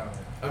Travis comment.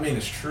 I mean,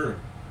 it's true.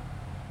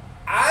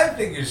 I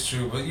think it's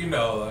true, but you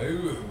know, like,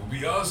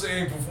 Beyonce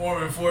ain't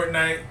performing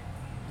Fortnite.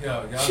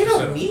 Yo, y'all She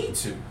don't need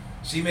to.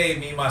 She made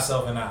Me,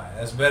 Myself, and I.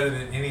 That's better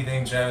than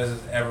anything Travis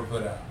has ever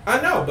put out. I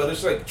know, but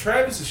it's like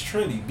Travis is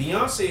trendy.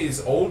 Beyonce is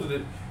older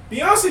than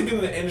Beyonce. Been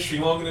in the industry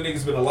longer than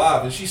niggas been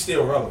alive, and she's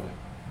still relevant.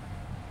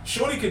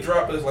 Shorty could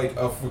drop us like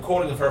a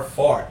recording of her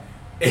fart,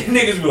 and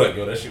niggas be like,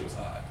 "Yo, that shit was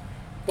hot."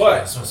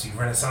 But it's supposed to be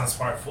Renaissance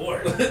Part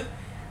 4.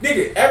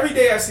 Nigga, every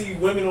day I see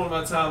women on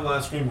my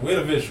timeline screaming,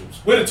 "Where the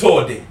visuals? Where the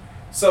tour date?"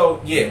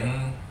 So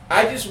yeah,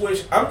 I just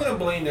wish I'm gonna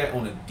blame that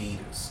on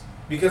Adidas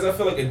because I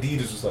feel like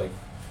Adidas was like,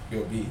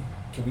 "Yo, B,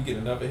 can we get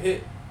another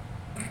hit?"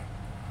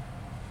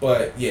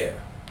 But yeah.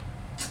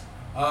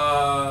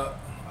 All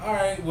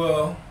right.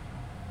 Well,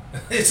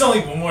 it's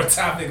only one more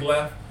topic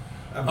left.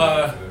 I'm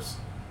ready for this.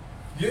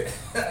 Yeah,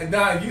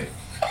 nah, you.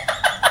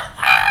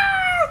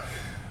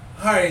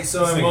 All right.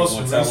 So This in nigga most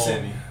gonna tell on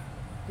recent, me.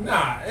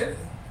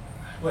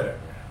 whatever.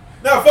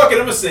 Nah, fuck it. I'm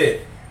gonna say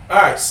it.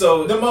 All right.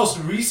 So The most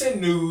recent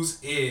news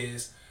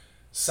is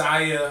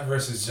Saya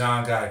versus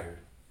John Geiger.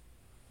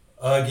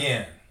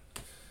 Again,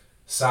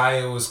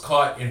 Saya was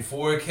caught in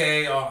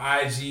 4K on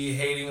IG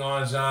hating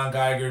on John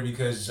Geiger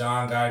because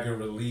John Geiger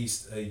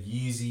released a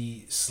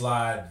Yeezy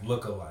slide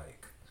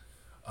lookalike.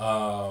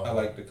 I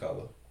like the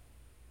color.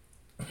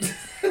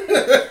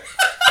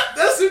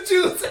 That's what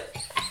you said.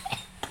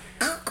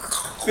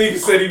 Nigga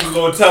said he was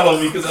gonna tell on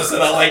me because I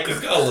said I like the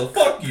color.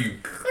 Fuck you.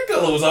 That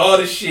color was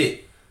hard as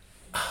shit.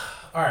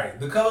 Alright,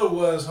 the color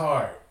was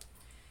hard.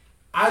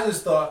 I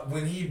just thought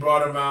when he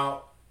brought him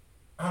out,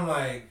 I'm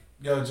like,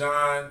 yo,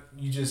 John,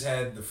 you just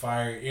had the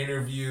fire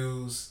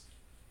interviews.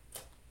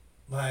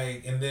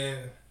 Like, and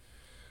then,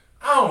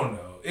 I don't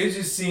know. It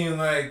just seemed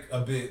like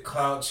a bit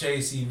clout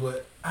chasey,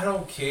 but I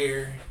don't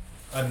care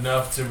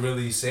enough to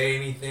really say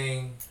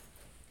anything.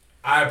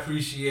 I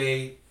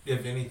appreciate,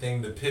 if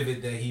anything, the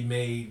pivot that he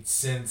made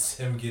since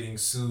him getting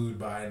sued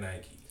by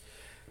Nike.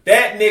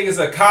 That nigga's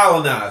a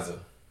colonizer.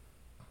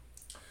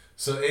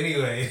 So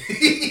anyway,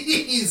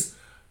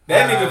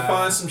 that nigga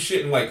finds some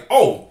shit and like,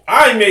 oh,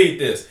 I made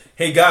this.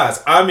 Hey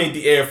guys, I made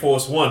the Air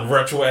Force One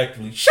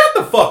retroactively. Shut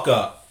the fuck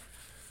up.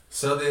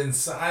 So then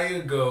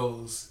Saya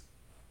goes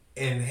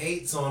and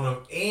hates on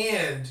him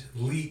and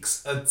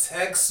leaks a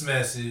text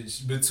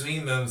message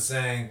between them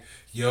saying,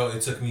 yo,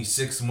 it took me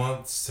 6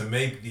 months to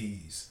make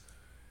these.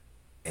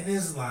 And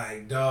it's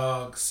like,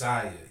 dog,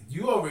 Saya,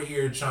 you over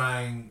here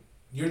trying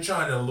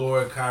to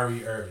lure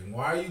Kyrie Irving.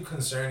 Why are you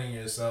concerning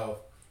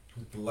yourself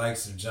with the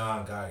likes of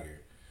John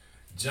Geiger?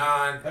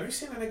 John, have you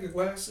seen that nigga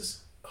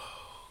glasses?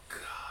 Oh,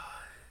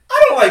 God.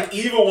 I don't like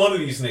either one of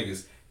these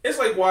niggas. It's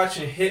like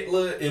watching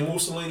Hitler and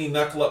Mussolini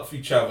knuckle up for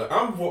each other.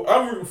 I'm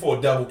rooting for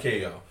a double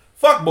KO.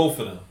 Fuck both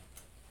of them.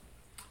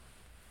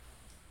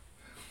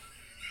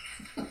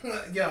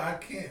 Yo, I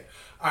can't.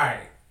 All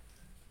right.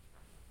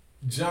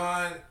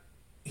 John,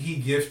 he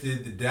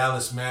gifted the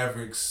Dallas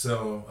Mavericks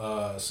some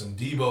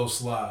Debo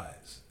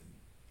slides.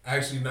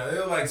 Actually, no, they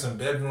were like some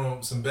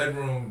bedroom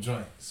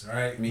joints,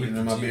 right? Meeting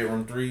in my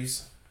bedroom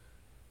threes.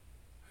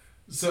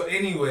 So,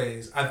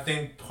 anyways, I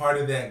think part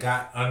of that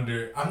got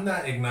under. I'm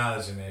not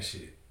acknowledging that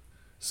shit.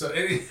 So,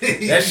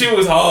 that shit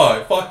was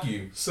hard. Fuck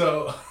you.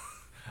 So,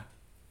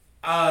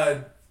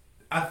 I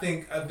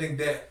think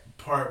that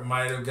part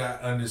might have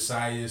got under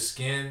Saya's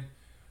skin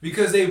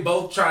because they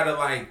both try to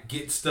like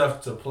get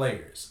stuff to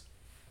players.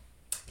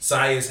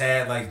 Saya's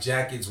had like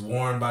jackets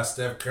worn by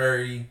Steph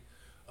Curry.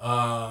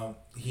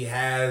 He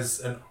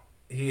has a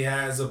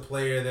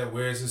player that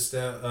wears his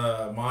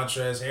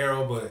Montrezl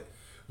Harrell, but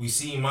we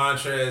see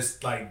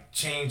Montrezl like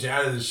change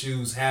out of the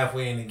shoes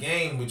halfway in the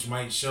game, which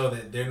might show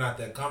that they're not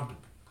that comfortable.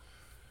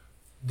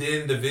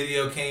 Then the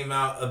video came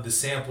out of the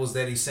samples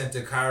that he sent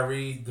to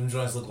Kyrie. Them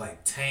joints look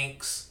like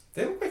tanks.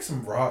 They look like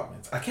some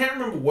Rodmans. I can't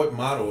remember what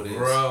model it is.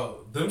 Bro,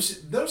 them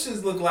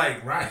shits look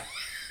like riots.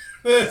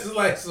 It's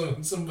like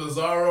some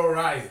bizarro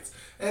riots.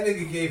 That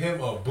nigga gave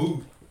him a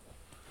boot.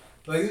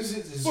 Like, this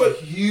shit is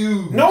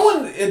huge. No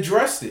one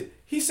addressed it.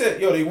 He said,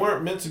 yo, they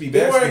weren't meant to be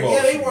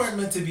basketball shoes. They weren't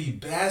meant to be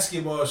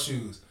basketball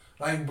shoes.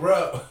 Like,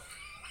 bro,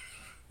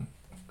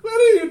 what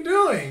are you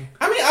doing?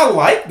 I mean, I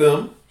like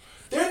them.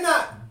 They're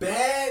not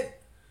bad,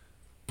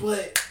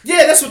 but...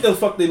 Yeah, that's what the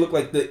fuck they look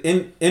like, the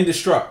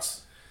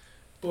Indestructs.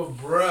 But,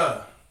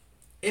 bruh,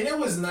 and it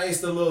was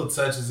nice, the little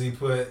touches he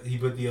put. He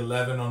put the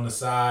 11 on the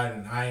side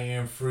and I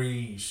am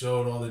free. He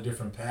showed all the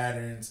different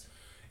patterns.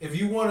 If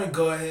you want to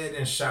go ahead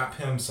and shop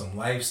him some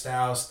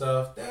lifestyle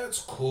stuff,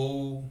 that's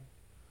cool.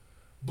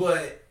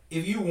 But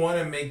if you want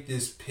to make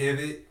this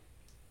pivot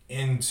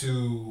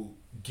into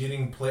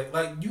getting play.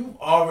 Like, you've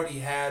already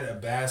had a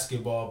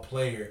basketball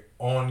player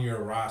on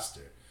your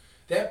roster.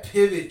 That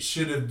pivot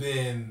should have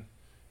been.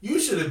 You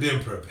should have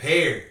been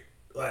prepared.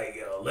 Like,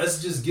 yo,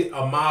 let's just get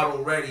a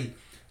model ready,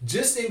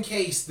 just in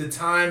case the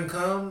time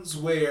comes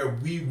where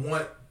we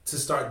want to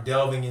start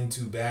delving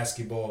into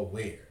basketball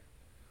wear,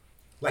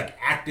 like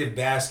active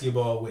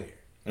basketball wear.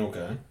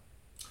 Okay.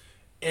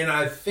 And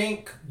I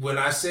think when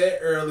I said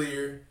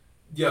earlier,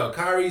 yo,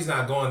 Kyrie's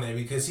not going there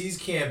because he's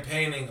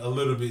campaigning a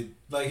little bit.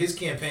 Like, his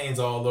campaign's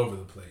all over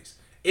the place.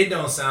 It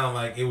don't sound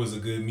like it was a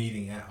good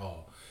meeting at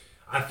all.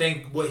 I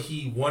think what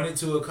he wanted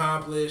to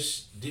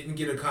accomplish didn't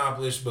get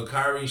accomplished, but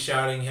Kyrie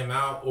shouting him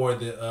out, or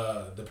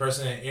the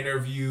person that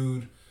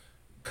interviewed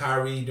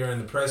Kyrie during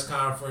the press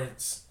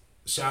conference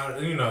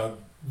shouted,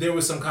 there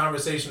was some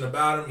conversation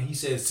about him. He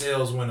said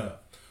sales went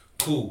up.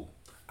 Cool.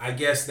 I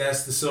guess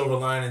that's the silver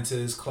lining to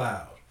this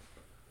cloud.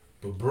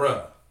 But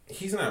bruh,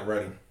 he's not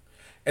ready.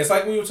 It's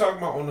like we were talking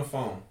about on the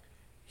phone.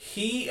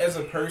 He, as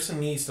a person,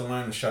 needs to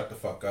learn to shut the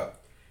fuck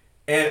up.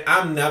 And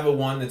I'm never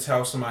one to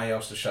tell somebody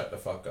else to shut the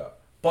fuck up.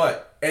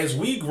 But as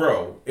we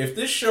grow, if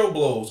this show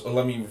blows, or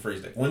let me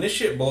rephrase that, when this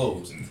shit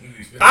blows,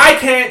 I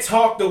can't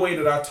talk the way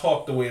that I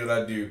talk the way that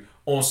I do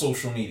on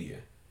social media.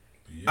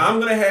 Yeah. I'm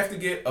going to have to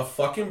get a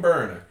fucking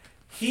burner.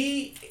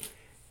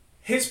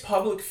 His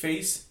public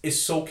face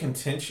is so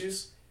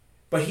contentious,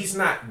 but he's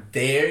not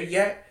there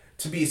yet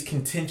to be as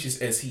contentious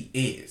as he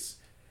is.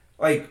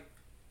 Like,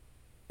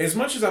 as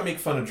much as I make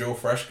fun of Joe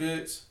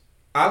Freshgoods,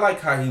 I like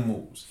how he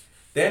moves.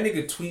 That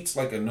nigga tweets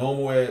like a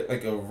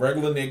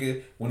regular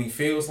nigga. When he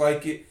feels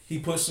like it, he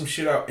puts some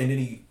shit out and then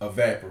he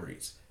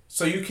evaporates.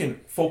 So you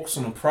can focus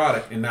on the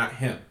product and not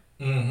him.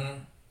 Mm-hmm.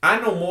 I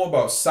know more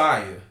about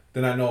Saya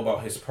than I know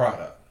about his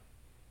product.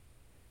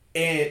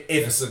 And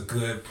that's a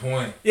good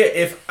point. Yeah,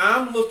 if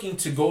I'm looking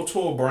to go to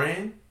a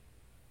brand,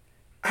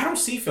 I don't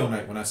see Phil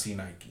Knight when I see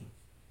Nike.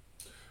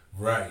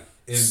 Right.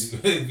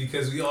 And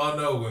because we all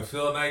know when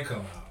Phil Knight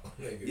come out.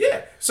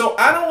 Yeah. So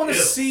I don't want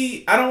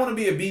to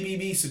be a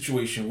BBB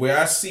situation where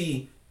I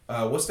see,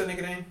 what's that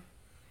nigga name?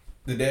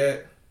 The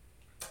dad?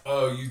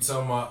 Oh, you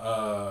talking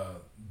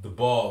about the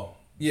ball.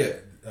 Yeah.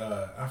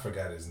 I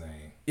forgot his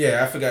name.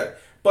 Yeah, I forgot.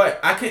 But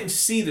I couldn't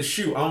see the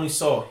shoe. I only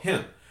saw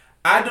him.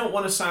 I don't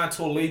want to sign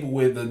to a label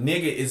where the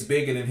nigga is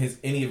bigger than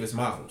any of his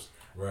models.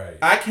 Right.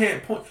 I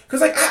can't point.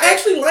 Because like, I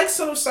actually like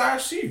some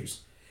size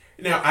shoes.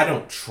 Now, I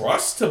don't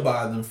trust to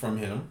buy them from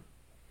him.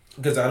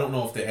 Because I don't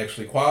know if they're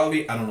actually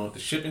quality. I don't know what the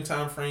shipping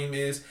time frame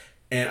is.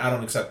 And I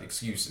don't accept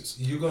excuses.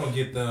 You're going to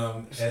get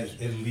them at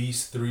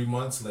least 3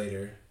 months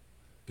later.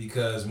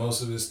 Because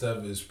most of his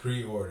stuff is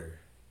pre-order.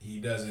 He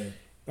doesn't...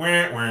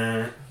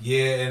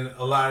 Yeah, and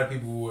a lot of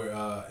people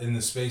were in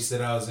the space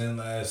that I was in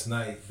last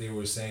night. They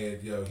were saying,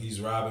 yo, he's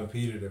robbing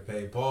Peter to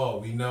pay Paul.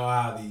 We know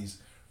how these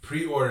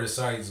pre-order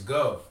sites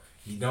go.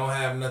 He don't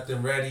have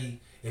nothing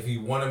ready. If he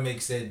want to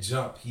make that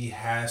jump, he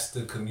has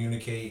to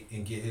communicate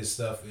and get his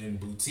stuff in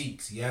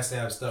boutiques. He has to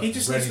have stuff. He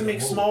just needs to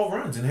make small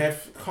runs and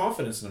have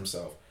confidence in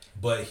himself.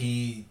 But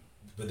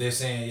they're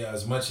saying, yeah,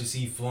 as much as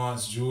he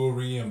flaunts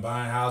jewelry and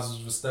buying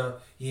houses with stuff,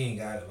 he ain't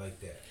got it like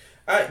that.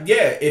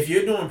 Yeah, if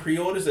you're doing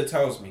pre-orders, that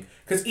tells me.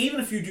 Because even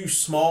if you do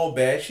small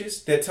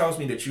batches, that tells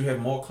me that you have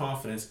more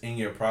confidence in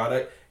your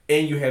product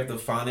and you have the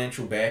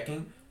financial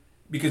backing.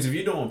 Because if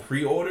you're doing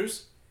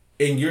pre-orders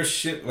and you're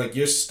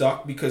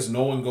stuck because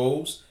no one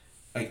goes,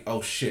 like,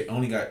 oh shit, I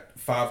only got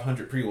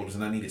 500 pre-orders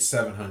and I needed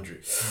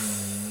 700.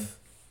 Mm.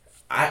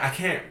 I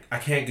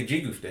can't get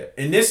jiggy with that.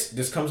 And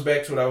this comes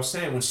back to what I was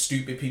saying when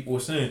stupid people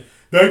were saying,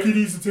 Nike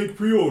needs to take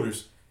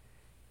pre-orders.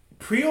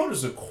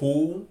 Pre-orders are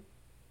cool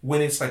when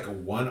it's like a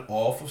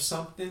one-off of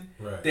something.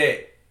 Right.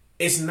 That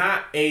it's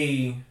not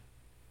a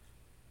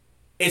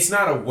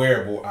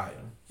wearable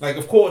item. Like,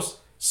 of course,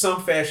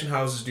 some fashion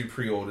houses do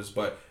pre-orders,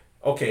 but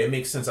okay, it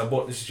makes sense. I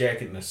bought this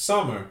jacket in the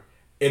summer.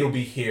 It'll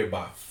be here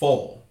by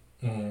fall.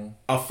 Mm-hmm.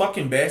 A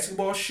fucking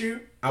basketball shoe,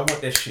 I want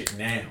that shit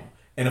now.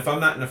 And if I'm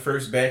not in the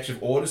first batch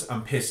of orders,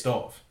 I'm pissed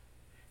off.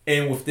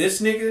 And with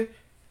this nigga,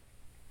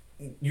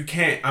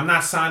 I'm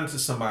not signing to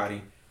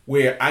somebody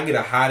where I get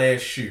a hot ass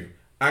shoe.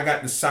 I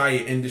got the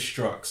Saya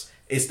Indestructs.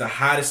 It's the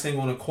hottest thing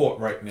on the court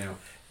right now.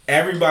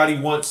 Everybody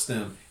wants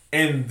them.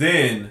 And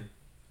then,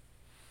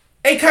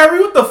 hey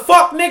Kyrie, what the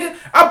fuck, nigga?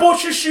 I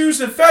bought your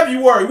shoes in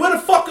February. Where the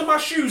fuck are my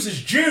shoes?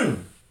 It's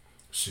June.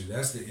 Shoot,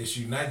 that's the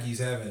issue Nike's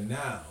having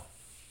now.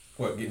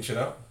 What, getting shit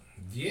up?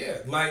 Yeah,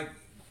 like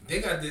they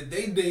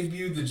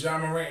debuted the Ja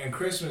Morant in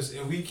Christmas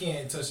and we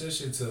can't touch that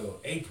shit till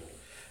April.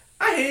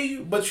 I hear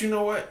you, but you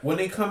know what? When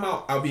they come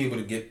out, I'll be able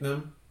to get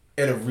them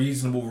at a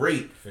reasonable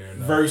rate. Fair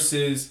enough.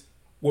 Versus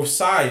with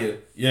Saya,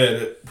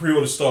 the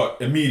pre-order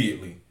start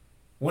immediately.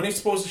 When they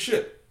supposed to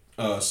ship?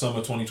 Summer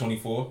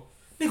 2024.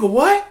 Nigga,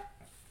 what?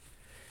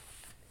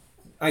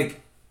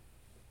 Like,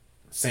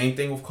 same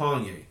thing with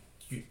Kanye.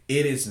 It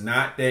is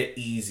not that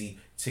easy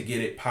to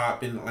get it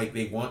popping like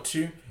they want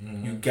to.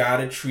 Mm-hmm. You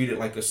gotta treat it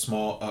like a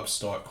small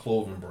upstart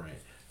clothing brand.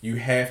 You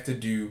have to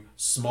do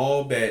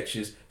small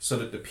batches so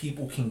that the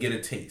people can get a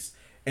taste.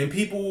 And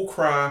people will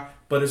cry,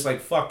 but it's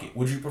like, fuck it.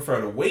 Would you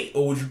prefer to wait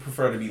or would you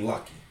prefer to be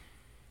lucky?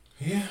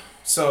 Yeah.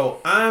 So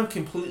I'm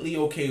completely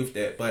okay with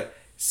that. But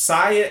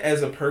Saya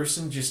as a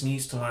person just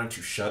needs to learn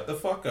to shut the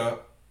fuck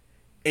up.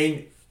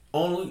 And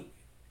only,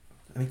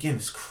 and again,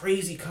 it's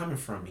crazy coming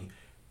from me.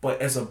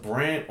 But as a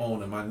brand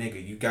owner, my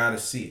nigga, you gotta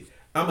see it.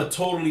 I'm a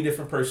totally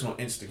different person on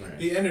Instagram.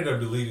 He ended up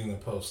deleting the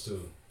post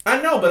too.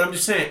 I know, but I'm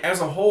just saying, as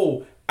a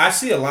whole, I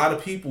see a lot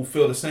of people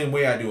feel the same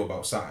way I do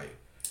about Saya.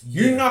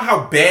 Yeah. You know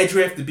how bad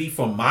you have to be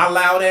for my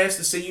loud ass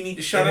to say you need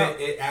to shut up?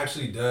 It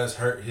actually does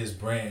hurt his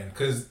brand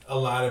because a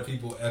lot of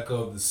people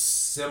echo the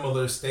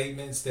similar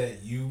statements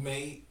that you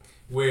made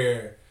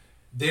where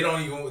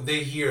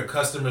they hear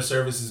customer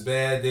service is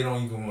bad, they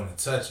don't even want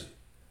to touch it.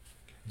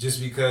 Just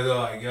because they're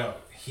like, yo,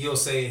 he'll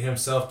say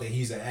himself that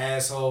he's an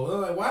asshole. They're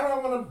like, why do I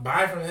want to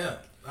buy from him?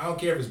 I don't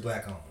care if it's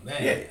black owned.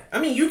 Yeah, I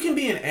mean, you can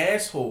be an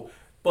asshole,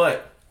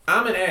 but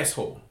I'm an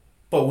asshole.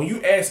 But when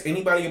you ask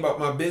anybody about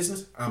my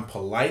business, I'm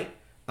polite,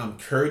 I'm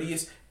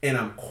courteous, and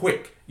I'm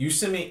quick. You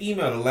send me an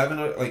email at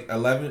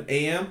 11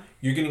 a.m.,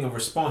 you're getting a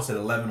response at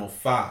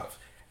 11:05.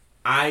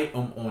 I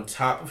am on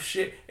top of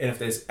shit, and if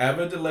there's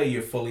ever a delay,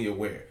 you're fully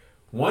aware.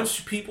 Once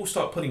people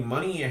start putting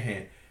money in your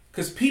hand,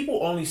 because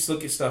people only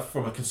look at stuff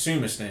from a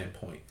consumer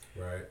standpoint.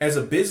 Right. As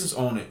a business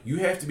owner, you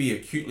have to be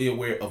acutely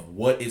aware of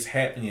what is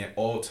happening at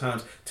all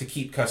times to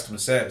keep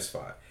customers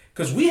satisfied.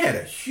 Because we had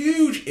a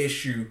huge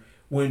issue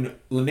when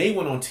Lene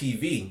went on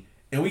TV,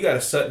 and we got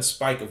a sudden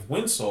spike of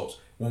wind salts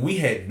when we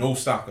had no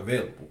stock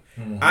available.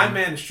 Mm-hmm. I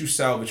managed to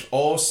salvage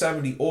all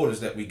 70 orders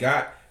that we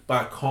got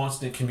by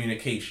constant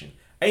communication.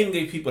 I even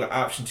gave people the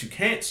option to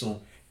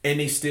cancel,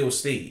 and they still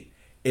stayed.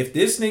 If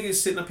this nigga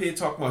is sitting up here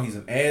talking about he's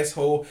an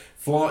asshole,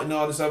 flaunting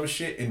all this other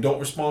shit, and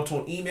don't respond to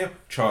an email,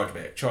 charge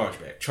back.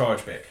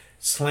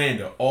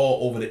 Slander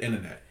all over the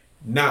internet.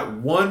 Not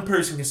one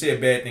person can say a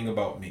bad thing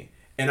about me.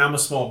 And I'm a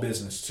small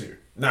business too.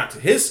 Not to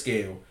his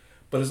scale,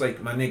 but it's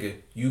like, my nigga,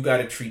 you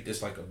gotta treat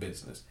this like a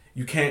business.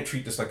 You can't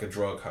treat this like a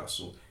drug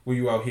hustle where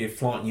you out here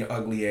flaunting your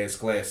ugly ass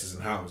glasses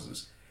and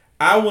houses.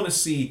 I want to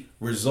see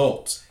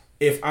results.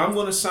 If I'm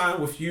going to sign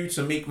with you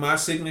to make my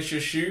signature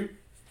shoe,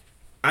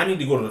 I need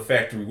to go to the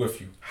factory with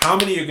you. How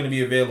many are going to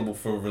be available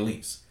for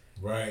release?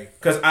 Right.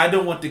 Because I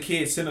don't want the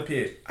kids sitting up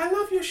here, I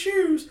love your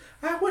shoes.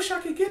 I wish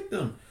I could get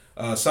them.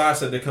 Sai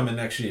said they're coming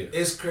next year.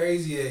 It's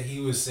crazy that he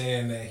was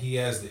saying that he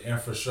has the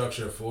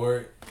infrastructure for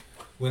it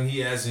when he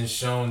hasn't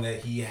shown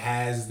that he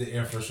has the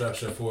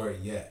infrastructure for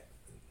it yet.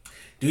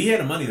 Do he have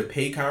the money to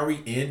pay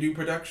Kyrie and do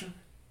production?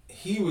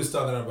 He was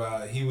talking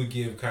about he would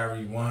give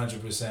Kyrie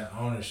 100%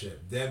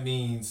 ownership. That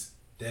means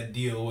that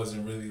deal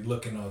wasn't really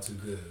looking all too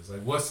good. It's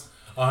like, what's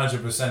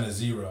 100% of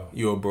zero?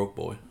 You're a broke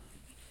boy.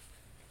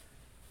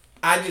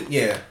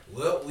 Yeah.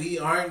 Well, we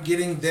aren't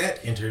getting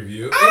that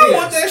interview. I don't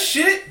want that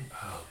shit.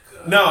 Oh,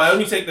 God. No, let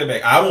me take that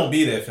back. I won't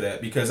be there for that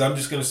because I'm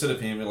just going to sit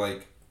up here and be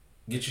like,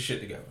 get your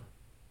shit together.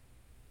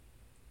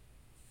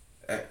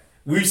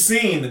 We've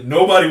seen that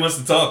nobody wants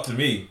to talk to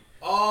me.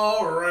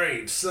 All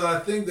right, so I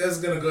think that's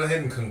going to go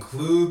ahead and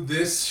conclude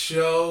this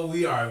show.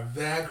 We are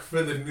back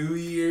for the New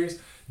Year's.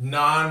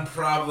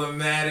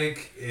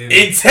 Non-problematic.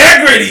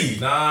 Integrity!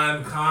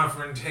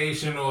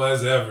 Non-confrontational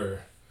as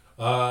ever.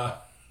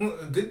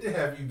 Good to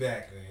have you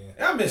back, man.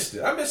 I missed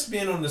it. I missed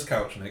being on this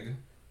couch, nigga.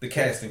 The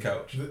casting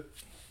couch.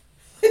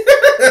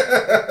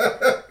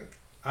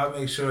 I'll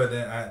make sure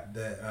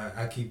that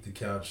I keep the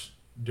couch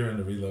during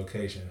the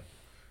relocation.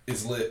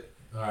 It's lit.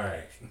 All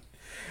right.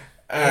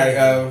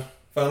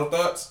 Final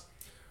thoughts?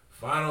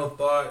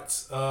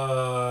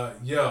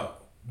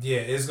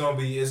 It's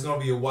gonna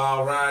be a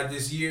wild ride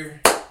this year.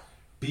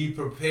 Be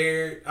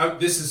prepared.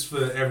 This is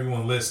for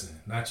everyone listening,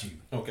 not you.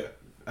 Okay.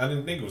 I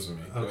didn't think it was for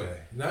me. Okay.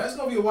 Now it's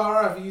gonna be a wild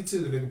ride for you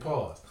too. Nigga,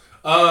 pause.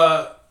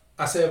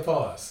 I said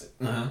pause.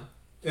 Uh-huh.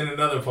 And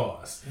another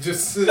pause.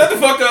 Just shut the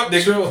fuck up,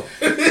 nigga.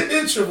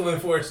 Triple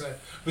enforcement.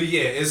 But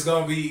yeah, it's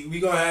gonna be.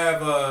 We gonna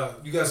have.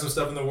 You got some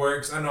stuff in the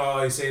works. I know I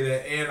always say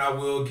that, and I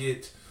will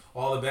get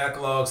all the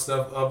backlog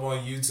stuff up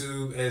on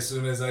YouTube as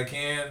soon as I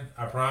can.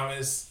 I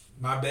promise.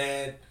 My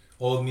bad.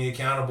 Hold me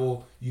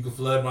accountable. You can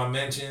flood my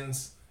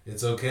mentions.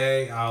 It's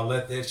okay. I'll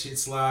let that shit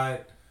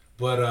slide.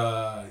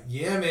 But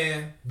yeah,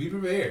 man, be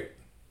prepared.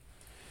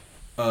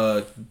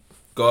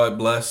 God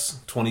bless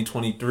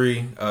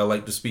 2023. I'd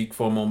like to speak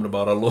for a moment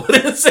about our Lord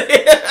and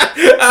Savior.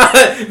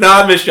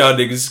 I miss y'all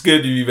niggas. It's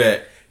good to be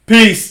back.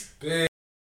 Peace.